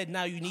made your bed,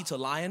 now you need to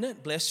lie in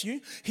it, bless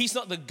you. He's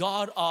not the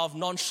God of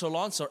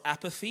nonchalance or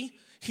apathy.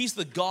 He's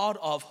the God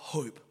of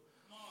hope.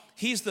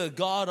 He's the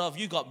God of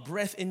you got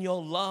breath in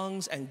your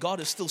lungs and God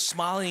is still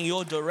smiling in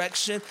your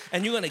direction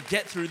and you're going to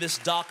get through this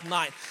dark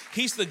night.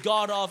 He's the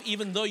God of,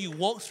 even though you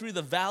walk through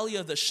the valley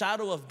of the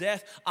shadow of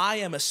death, I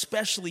am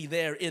especially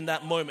there in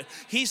that moment.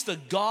 He's the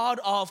God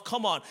of,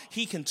 come on,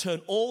 he can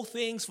turn all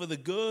things for the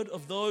good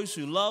of those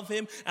who love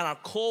him and are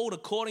called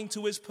according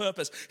to his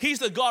purpose. He's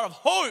the God of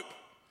hope,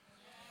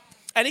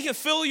 and he can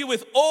fill you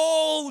with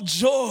all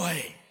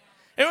joy.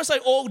 Everyone say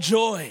all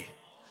joy.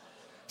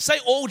 Say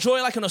all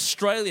joy like an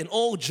Australian,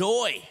 all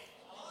joy.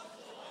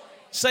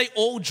 Say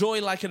all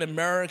joy like an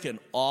American,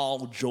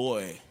 all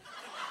joy.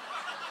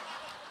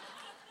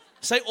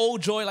 Say all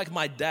joy like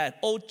my dad,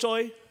 all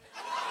joy.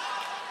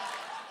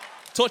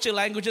 Torture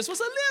languages was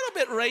a little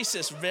bit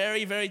racist,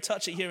 very, very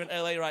touchy here in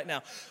LA right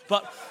now.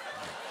 But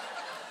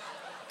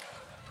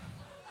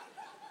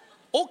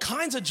all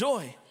kinds of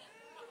joy,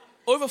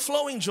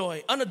 overflowing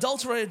joy,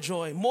 unadulterated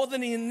joy, more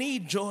than you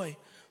need joy.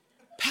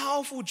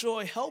 Powerful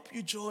joy, help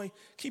you joy,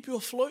 keep you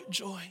afloat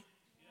joy.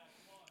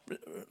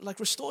 Like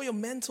restore your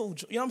mental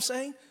joy. You know what I'm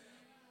saying?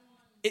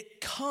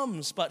 It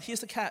comes, but here's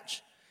the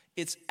catch.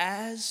 It's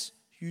as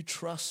you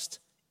trust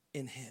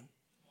in him.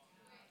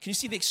 Can you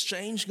see the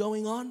exchange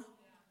going on?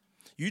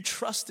 You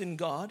trust in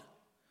God.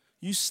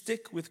 You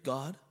stick with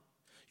God.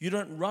 You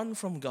don't run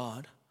from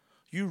God.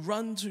 You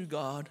run to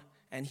God,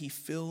 and he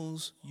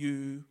fills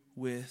you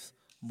with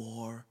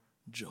more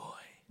joy.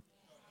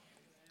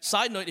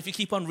 Side note, if you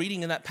keep on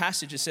reading in that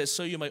passage, it says,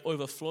 so you may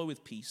overflow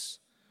with peace,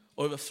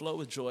 overflow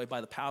with joy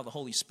by the power of the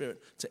Holy Spirit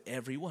to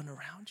everyone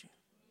around you.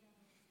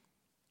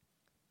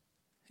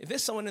 If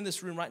there's someone in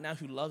this room right now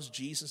who loves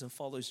Jesus and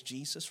follows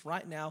Jesus,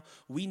 right now,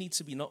 we need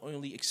to be not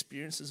only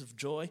experiencers of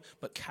joy,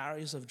 but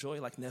carriers of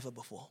joy like never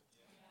before.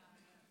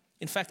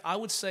 In fact, I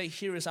would say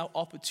here is our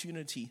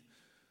opportunity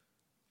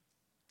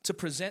to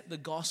present the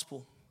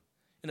gospel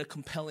in a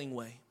compelling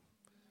way.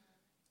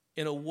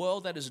 In a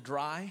world that is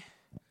dry,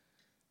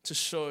 to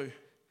show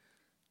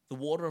the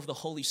water of the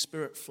Holy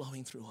Spirit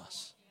flowing through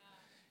us.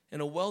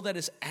 In a world that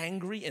is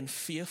angry and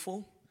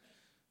fearful,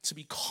 to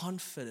be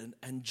confident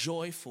and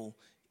joyful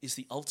is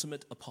the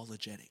ultimate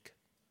apologetic.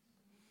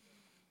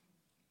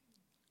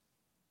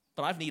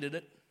 But I've needed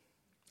it.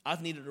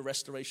 I've needed a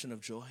restoration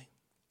of joy.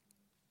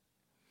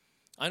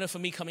 I know for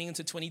me coming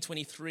into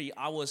 2023,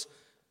 I was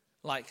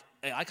Like,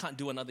 hey, I can't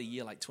do another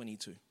year like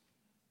 22.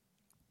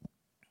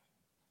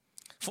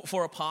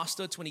 For a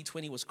pastor,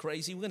 2020 was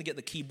crazy. We're going to get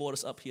the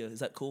keyboardist up here. Is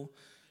that cool?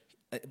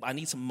 I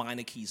need some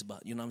minor keys,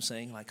 but you know what I'm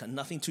saying? Like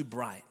nothing too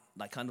bright.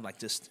 Like kind of like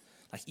just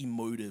like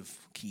emotive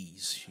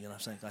keys. You know what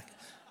I'm saying? Like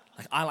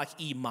I like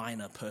E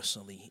minor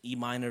personally. E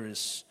minor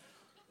is,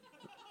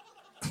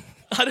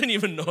 I don't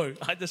even know.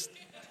 I just,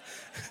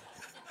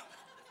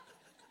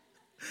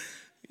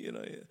 you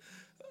know, yeah.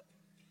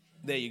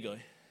 There you go.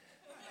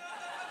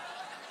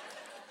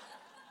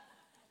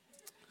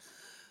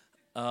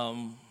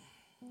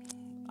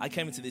 I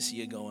came into this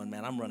year going,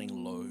 man, I'm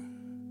running low.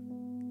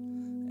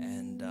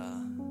 And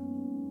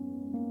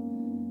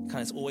kind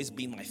of it's always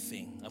been my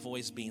thing. I've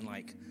always been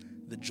like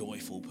the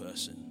joyful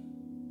person.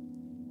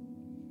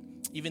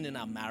 Even in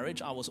our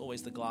marriage, I was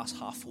always the glass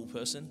half full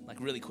person,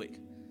 like really quick.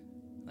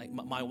 Like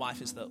my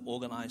wife is the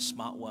organized,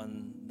 smart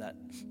one that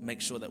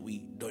makes sure that we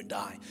don't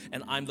die.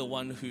 And I'm the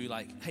one who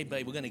like, hey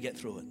babe, we're going to get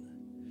through it.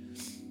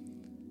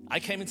 I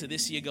came into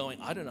this year going,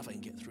 I don't know if I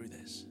can get through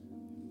this.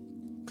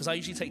 Because I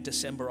usually take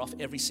December off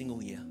every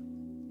single year.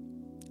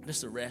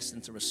 Just to rest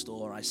and to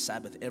restore. I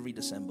Sabbath every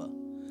December.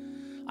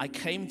 I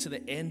came to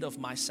the end of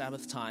my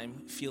Sabbath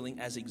time feeling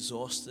as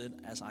exhausted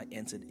as I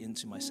entered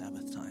into my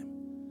Sabbath time.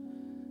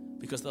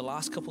 Because the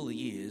last couple of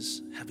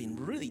years have been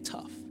really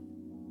tough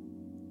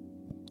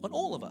on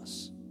all of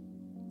us.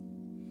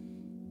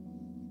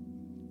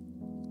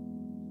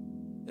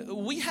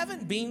 We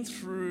haven't been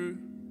through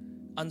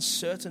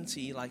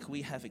uncertainty like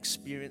we have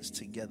experienced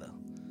together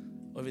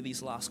over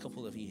these last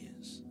couple of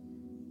years.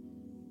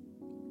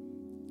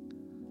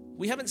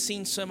 We haven't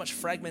seen so much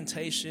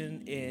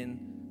fragmentation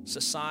in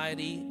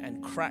society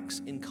and cracks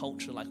in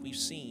culture like we've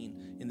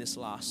seen in this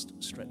last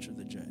stretch of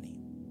the journey.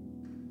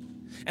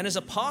 And as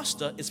a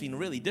pastor, it's been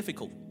really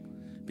difficult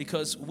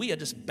because we are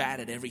just bad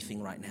at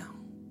everything right now.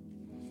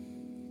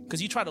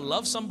 Because you try to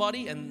love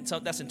somebody and so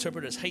that's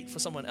interpreted as hate for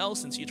someone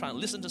else, and so you're trying to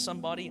listen to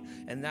somebody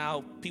and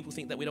now people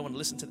think that we don't want to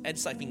listen to them.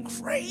 It's like being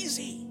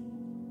crazy.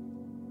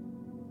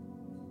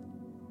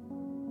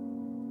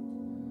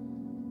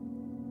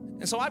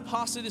 And so I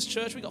pastor this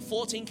church. We got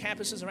 14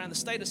 campuses around the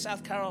state of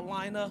South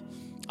Carolina.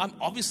 I'm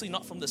obviously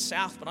not from the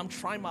South, but I'm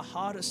trying my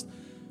hardest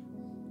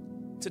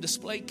to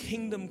display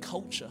kingdom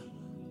culture.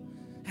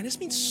 And it's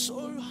been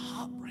so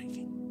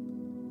heartbreaking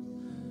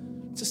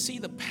to see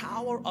the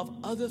power of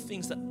other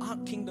things that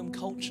aren't kingdom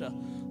culture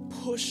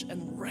push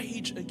and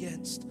rage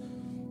against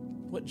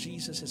what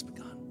Jesus has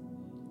begun.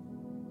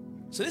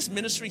 So this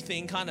ministry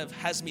thing kind of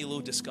has me a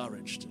little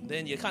discouraged. And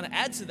then you kind of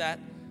add to that,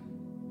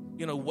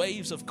 you know,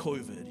 waves of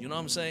COVID. You know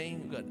what I'm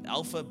saying? We've got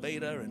Alpha,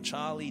 Beta, and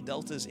Charlie,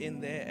 Deltas in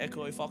there,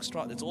 Echo,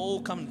 Foxtrot. It's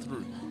all coming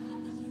through.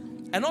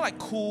 And not like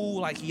cool,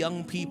 like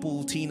young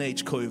people,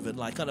 teenage COVID.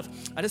 Like kind of,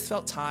 I just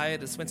felt tired.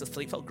 I just went to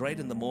sleep, felt great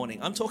in the morning.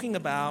 I'm talking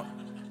about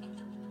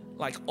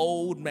like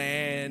old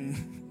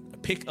man,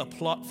 pick a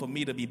plot for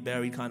me to be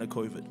buried kind of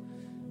COVID.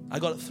 I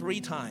got it 3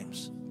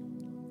 times.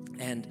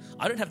 And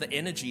I don't have the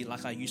energy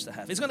like I used to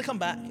have. It's going to come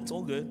back. It's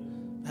all good.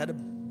 I had a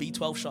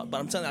B12 shot, but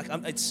I'm telling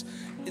you, it's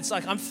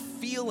like I'm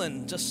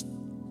feeling just,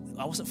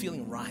 I wasn't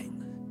feeling right.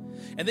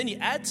 And then you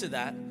add to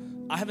that,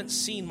 I haven't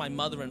seen my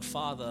mother and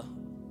father,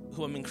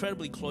 who I'm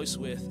incredibly close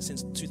with,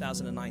 since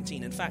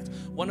 2019. In fact,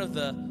 one of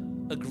the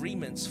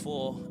agreements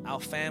for our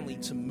family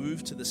to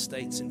move to the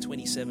States in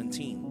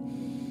 2017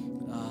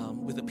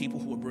 with the people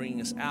who were bringing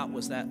us out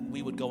was that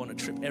we would go on a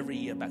trip every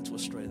year back to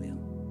Australia.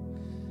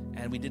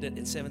 And we did it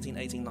in 17,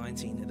 18,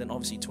 19, and then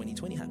obviously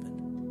 2020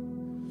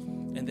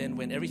 happened. And then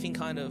when everything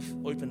kind of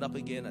opened up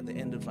again at the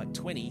end of like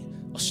 20,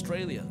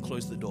 Australia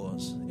closed the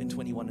doors in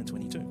 21 and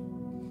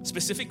 22.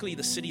 Specifically,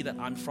 the city that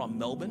I'm from,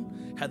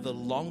 Melbourne, had the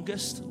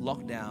longest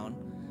lockdown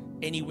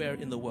anywhere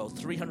in the world,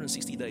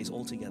 360 days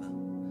altogether.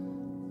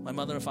 My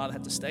mother and father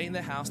had to stay in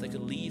their house. They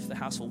could leave the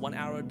house for 1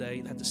 hour a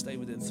day. They had to stay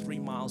within 3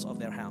 miles of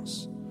their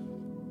house.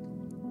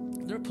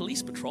 There are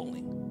police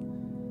patrolling.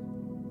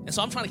 And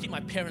so I'm trying to keep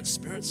my parents'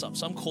 spirits up.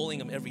 So I'm calling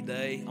them every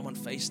day. I'm on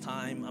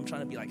FaceTime. I'm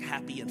trying to be like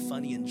happy and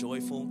funny and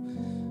joyful.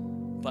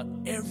 But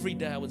every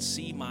day I would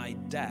see my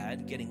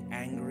dad getting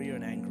angrier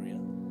and angrier.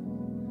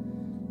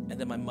 And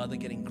then my mother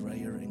getting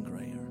grayer and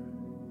grayer.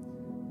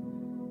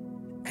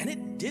 And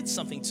it did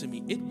something to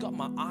me. It got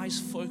my eyes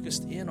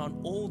focused in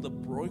on all the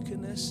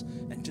brokenness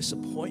and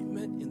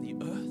disappointment in the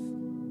earth.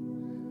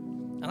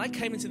 And I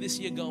came into this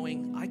year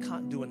going, I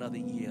can't do another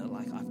year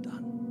like I've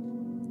done.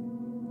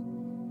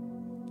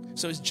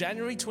 So it's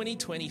January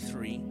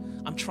 2023.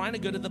 I'm trying to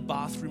go to the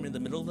bathroom in the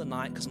middle of the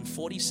night because I'm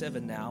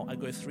 47 now. I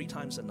go 3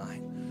 times a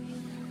night.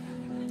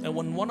 And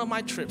on one of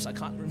my trips, I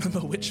can't remember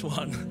which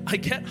one, I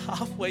get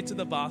halfway to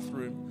the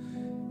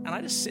bathroom and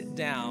I just sit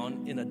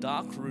down in a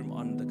dark room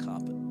on the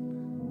carpet.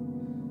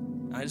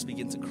 And I just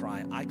begin to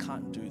cry. I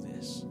can't do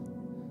this.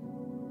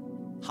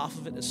 Half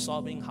of it is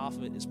sobbing, half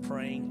of it is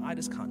praying. I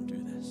just can't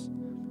do this.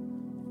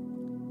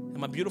 And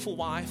my beautiful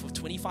wife of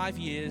 25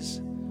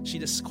 years, she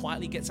just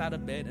quietly gets out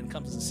of bed and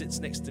comes and sits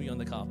next to me on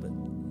the carpet.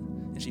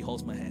 And she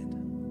holds my hand.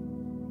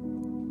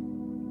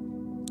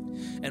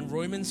 And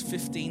Romans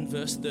 15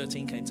 verse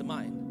 13 came to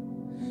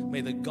mind.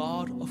 May the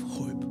God of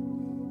hope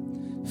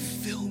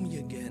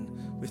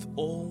with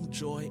all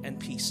joy and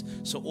peace.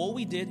 So all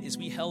we did is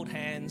we held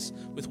hands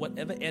with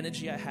whatever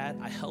energy I had.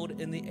 I held it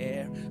in the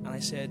air and I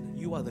said,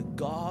 you are the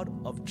God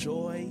of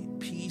joy,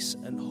 peace,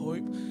 and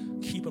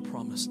hope. Keep a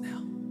promise now.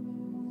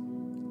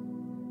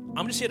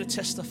 I'm just here to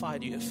testify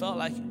to you. It felt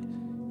like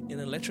an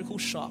electrical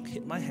shock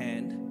hit my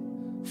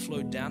hand,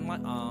 flowed down my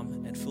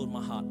arm, and filled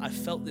my heart. I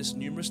felt this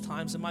numerous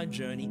times in my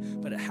journey,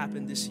 but it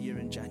happened this year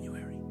in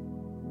January.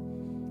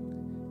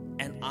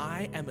 And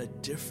I am a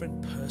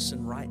different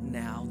person right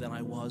now than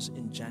I was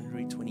in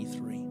January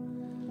 23.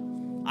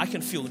 I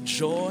can feel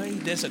joy.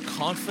 There's a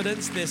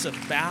confidence. There's a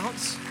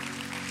bounce.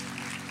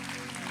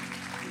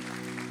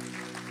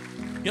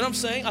 You know what I'm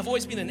saying? I've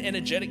always been an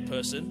energetic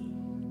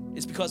person.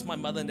 It's because my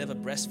mother never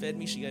breastfed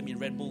me. She gave me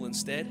Red Bull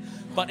instead.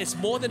 But it's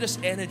more than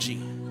just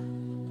energy.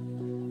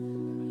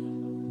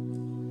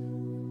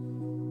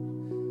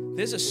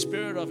 There's a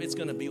spirit of it's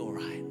going to be all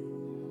right.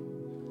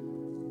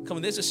 Come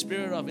on, there's a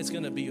spirit of it's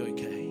going to be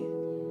okay.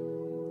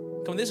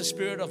 Come on, there's a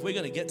spirit of we're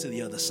going to get to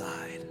the other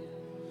side.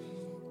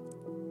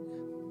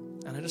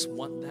 And I just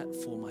want that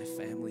for my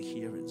family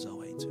here at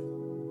Zoe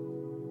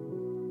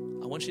too.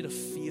 I want you to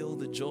feel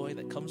the joy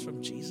that comes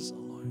from Jesus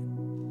alone.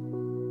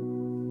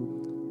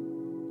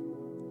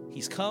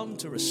 He's come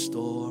to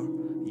restore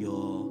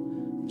your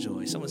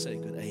joy. Someone say a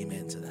good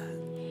amen to that.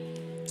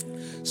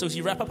 So as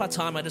you wrap up our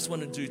time, I just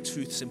want to do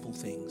two simple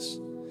things.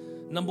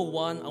 Number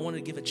one, I want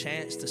to give a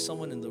chance to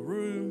someone in the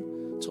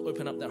room to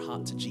open up their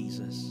heart to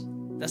Jesus.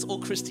 That's all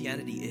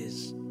Christianity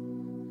is.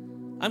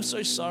 I'm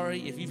so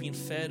sorry if you've been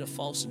fed a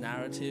false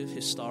narrative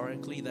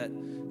historically that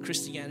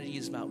Christianity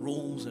is about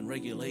rules and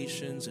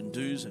regulations and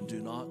do's and do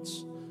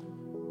nots.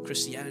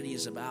 Christianity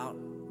is about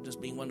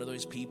just being one of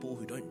those people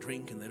who don't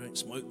drink and they don't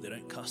smoke, they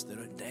don't cuss, they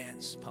don't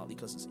dance, partly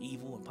because it's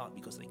evil and partly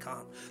because they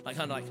can't.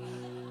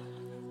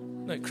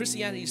 No,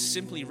 Christianity is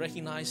simply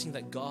recognizing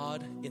that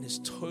God, in his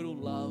total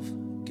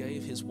love,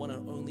 gave his one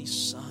and only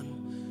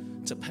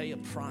Son to pay a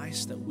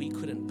price that we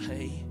couldn't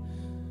pay,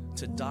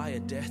 to die a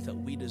death that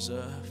we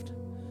deserved,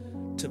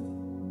 to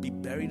be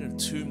buried in a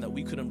tomb that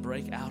we couldn't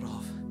break out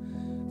of,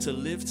 to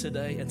live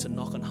today and to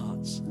knock on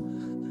hearts.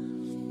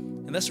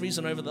 And that's the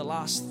reason over the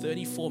last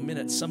 34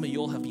 minutes, some of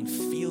y'all have been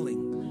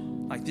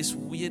feeling like this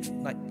weird,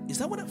 is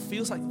that what it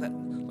feels like? That,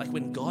 like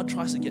when God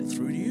tries to get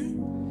through to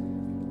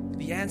you?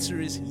 The answer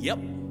is, yep.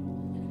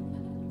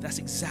 That's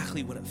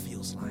exactly what it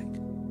feels like.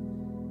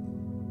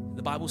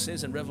 The Bible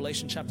says in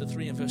Revelation chapter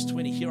 3 and verse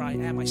 20, here I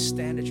am, I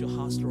stand at your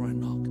heart's door and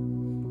knock.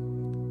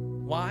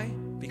 Why?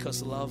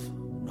 Because love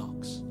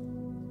knocks.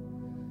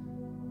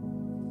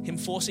 Him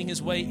forcing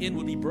his way in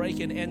would be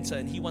break and enter,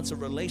 and he wants a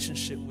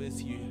relationship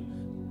with you,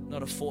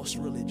 not a forced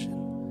religion.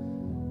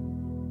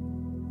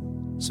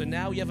 So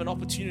now you have an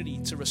opportunity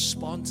to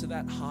respond to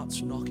that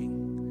heart's knocking.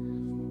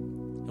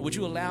 And would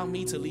you allow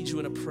me to lead you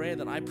in a prayer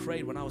that I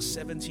prayed when I was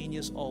 17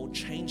 years old,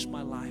 changed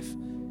my life,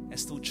 and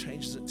still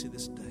changes it to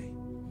this day?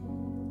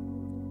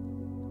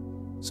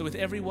 So with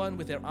everyone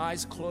with their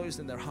eyes closed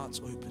and their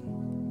hearts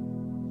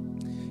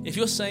open, if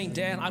you're saying,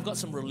 Dan, I've got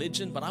some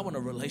religion, but I want a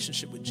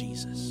relationship with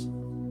Jesus.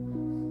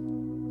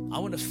 I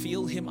want to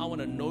feel him. I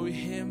want to know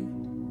him.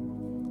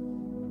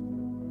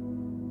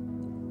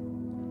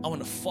 I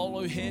want to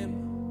follow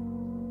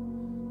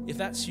him. If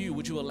that's you,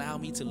 would you allow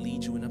me to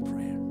lead you in a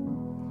prayer?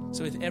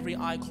 So with every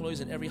eye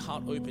closed and every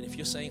heart open, if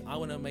you're saying, I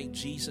want to make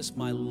Jesus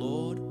my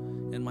Lord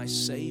and my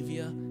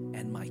Savior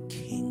and my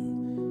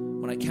King,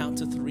 when I count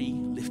to 3,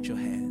 lift your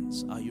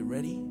hands. Are you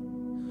ready?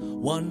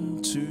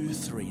 1, 2,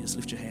 3. Just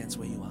lift your hands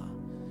where you are.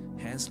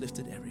 Hands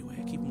lifted everywhere.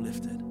 Keep them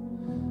lifted.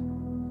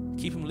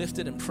 Keep them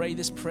lifted and pray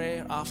this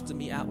prayer after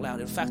me out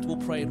loud. In fact, we'll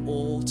pray it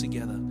all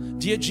together.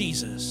 Dear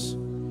Jesus,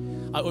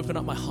 I open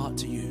up my heart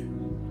to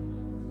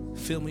you.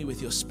 Fill me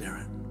with your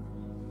spirit.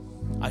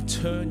 I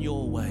turn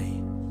your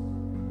way.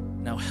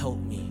 Now help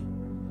me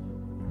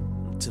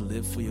to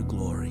live for your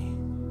glory.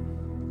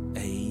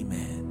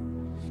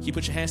 Amen. Can you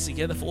put your hands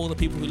together for all the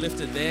people who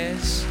lifted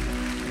theirs?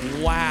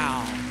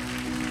 Wow.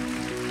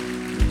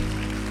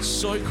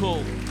 So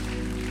cool.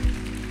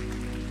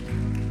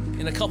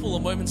 In a couple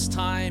of moments'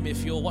 time,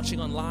 if you're watching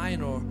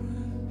online or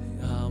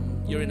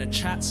you're in a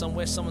chat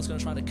somewhere, someone's going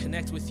to try to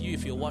connect with you.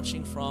 If you're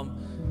watching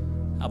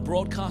from our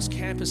broadcast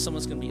campus,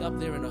 someone's going to be up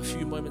there in a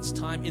few moments'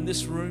 time. In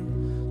this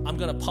room, I'm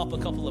going to pop a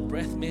couple of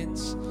breath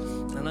mints,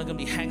 and I'm going to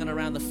be hanging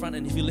around the front.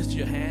 And if you lift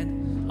your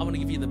hand, I want to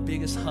give you the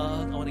biggest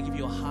hug. I want to give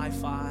you a high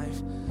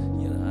five.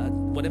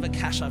 Whatever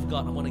cash I've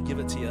got, I want to give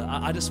it to you.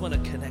 I just want to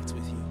connect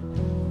with you.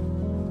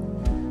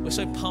 We're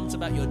so pumped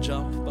about your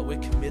jump, but we're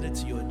committed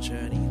to your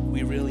journey.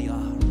 We really are.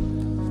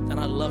 And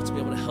I'd love to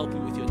be able to help you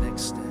with your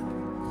next step.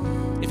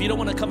 If you don't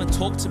want to come and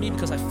talk to me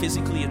because I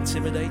physically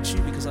intimidate you,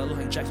 because I look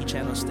like Jackie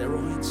Chan on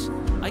steroids,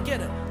 I get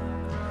it.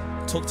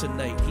 Talk to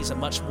Nate. He's a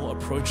much more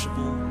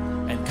approachable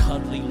and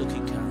cuddly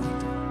looking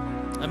character.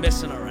 I'm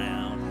messing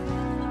around.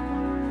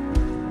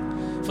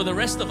 For the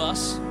rest of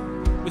us,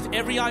 with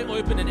every eye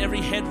open and every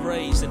head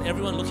raised and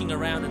everyone looking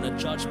around in a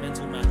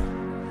judgmental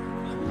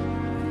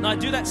manner. Now I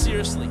do that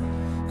seriously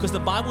because the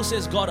Bible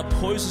says God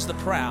opposes the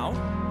proud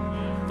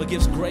but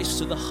gives grace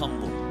to the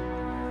humble.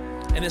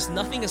 And there's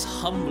nothing as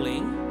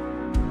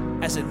humbling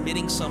as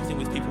admitting something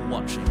with people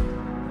watching.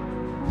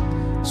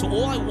 So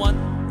all I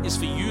want is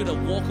for you to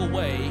walk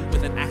away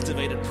with an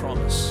activated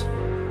promise.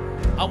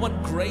 I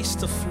want grace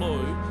to flow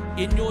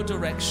in your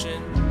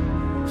direction,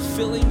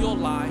 filling your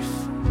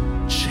life,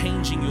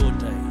 changing your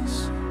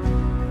days.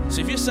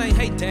 So if you're saying,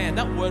 hey Dan,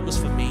 that word was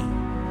for me.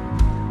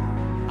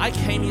 I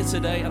came here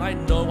today and I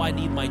know I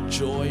need my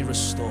joy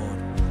restored.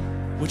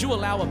 Would you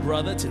allow a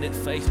brother to knit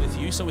faith with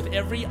you? So with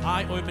every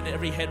eye open and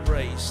every head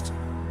raised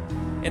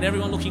and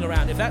everyone looking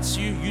around, if that's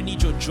you, you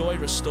need your joy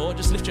restored,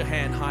 just lift your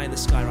hand high in the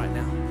sky right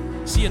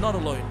now. See, you're not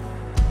alone.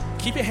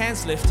 Keep your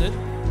hands lifted.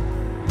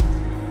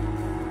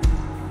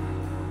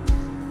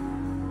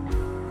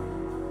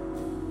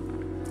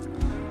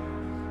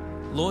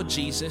 Lord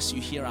Jesus,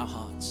 you hear our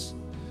hearts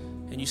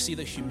and you see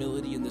the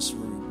humility in this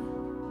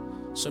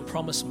room. So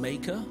promise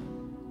maker,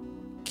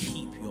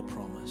 keep your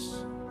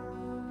promise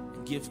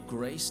and give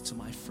grace to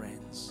my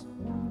friends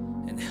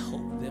and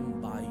help them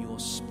by your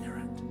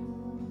Spirit.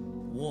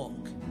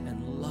 Walk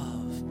and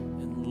love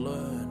and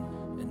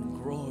learn and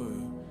grow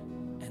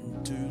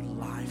and do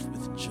life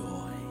with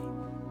joy.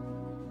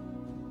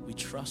 We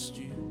trust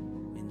you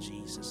in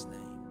Jesus' name.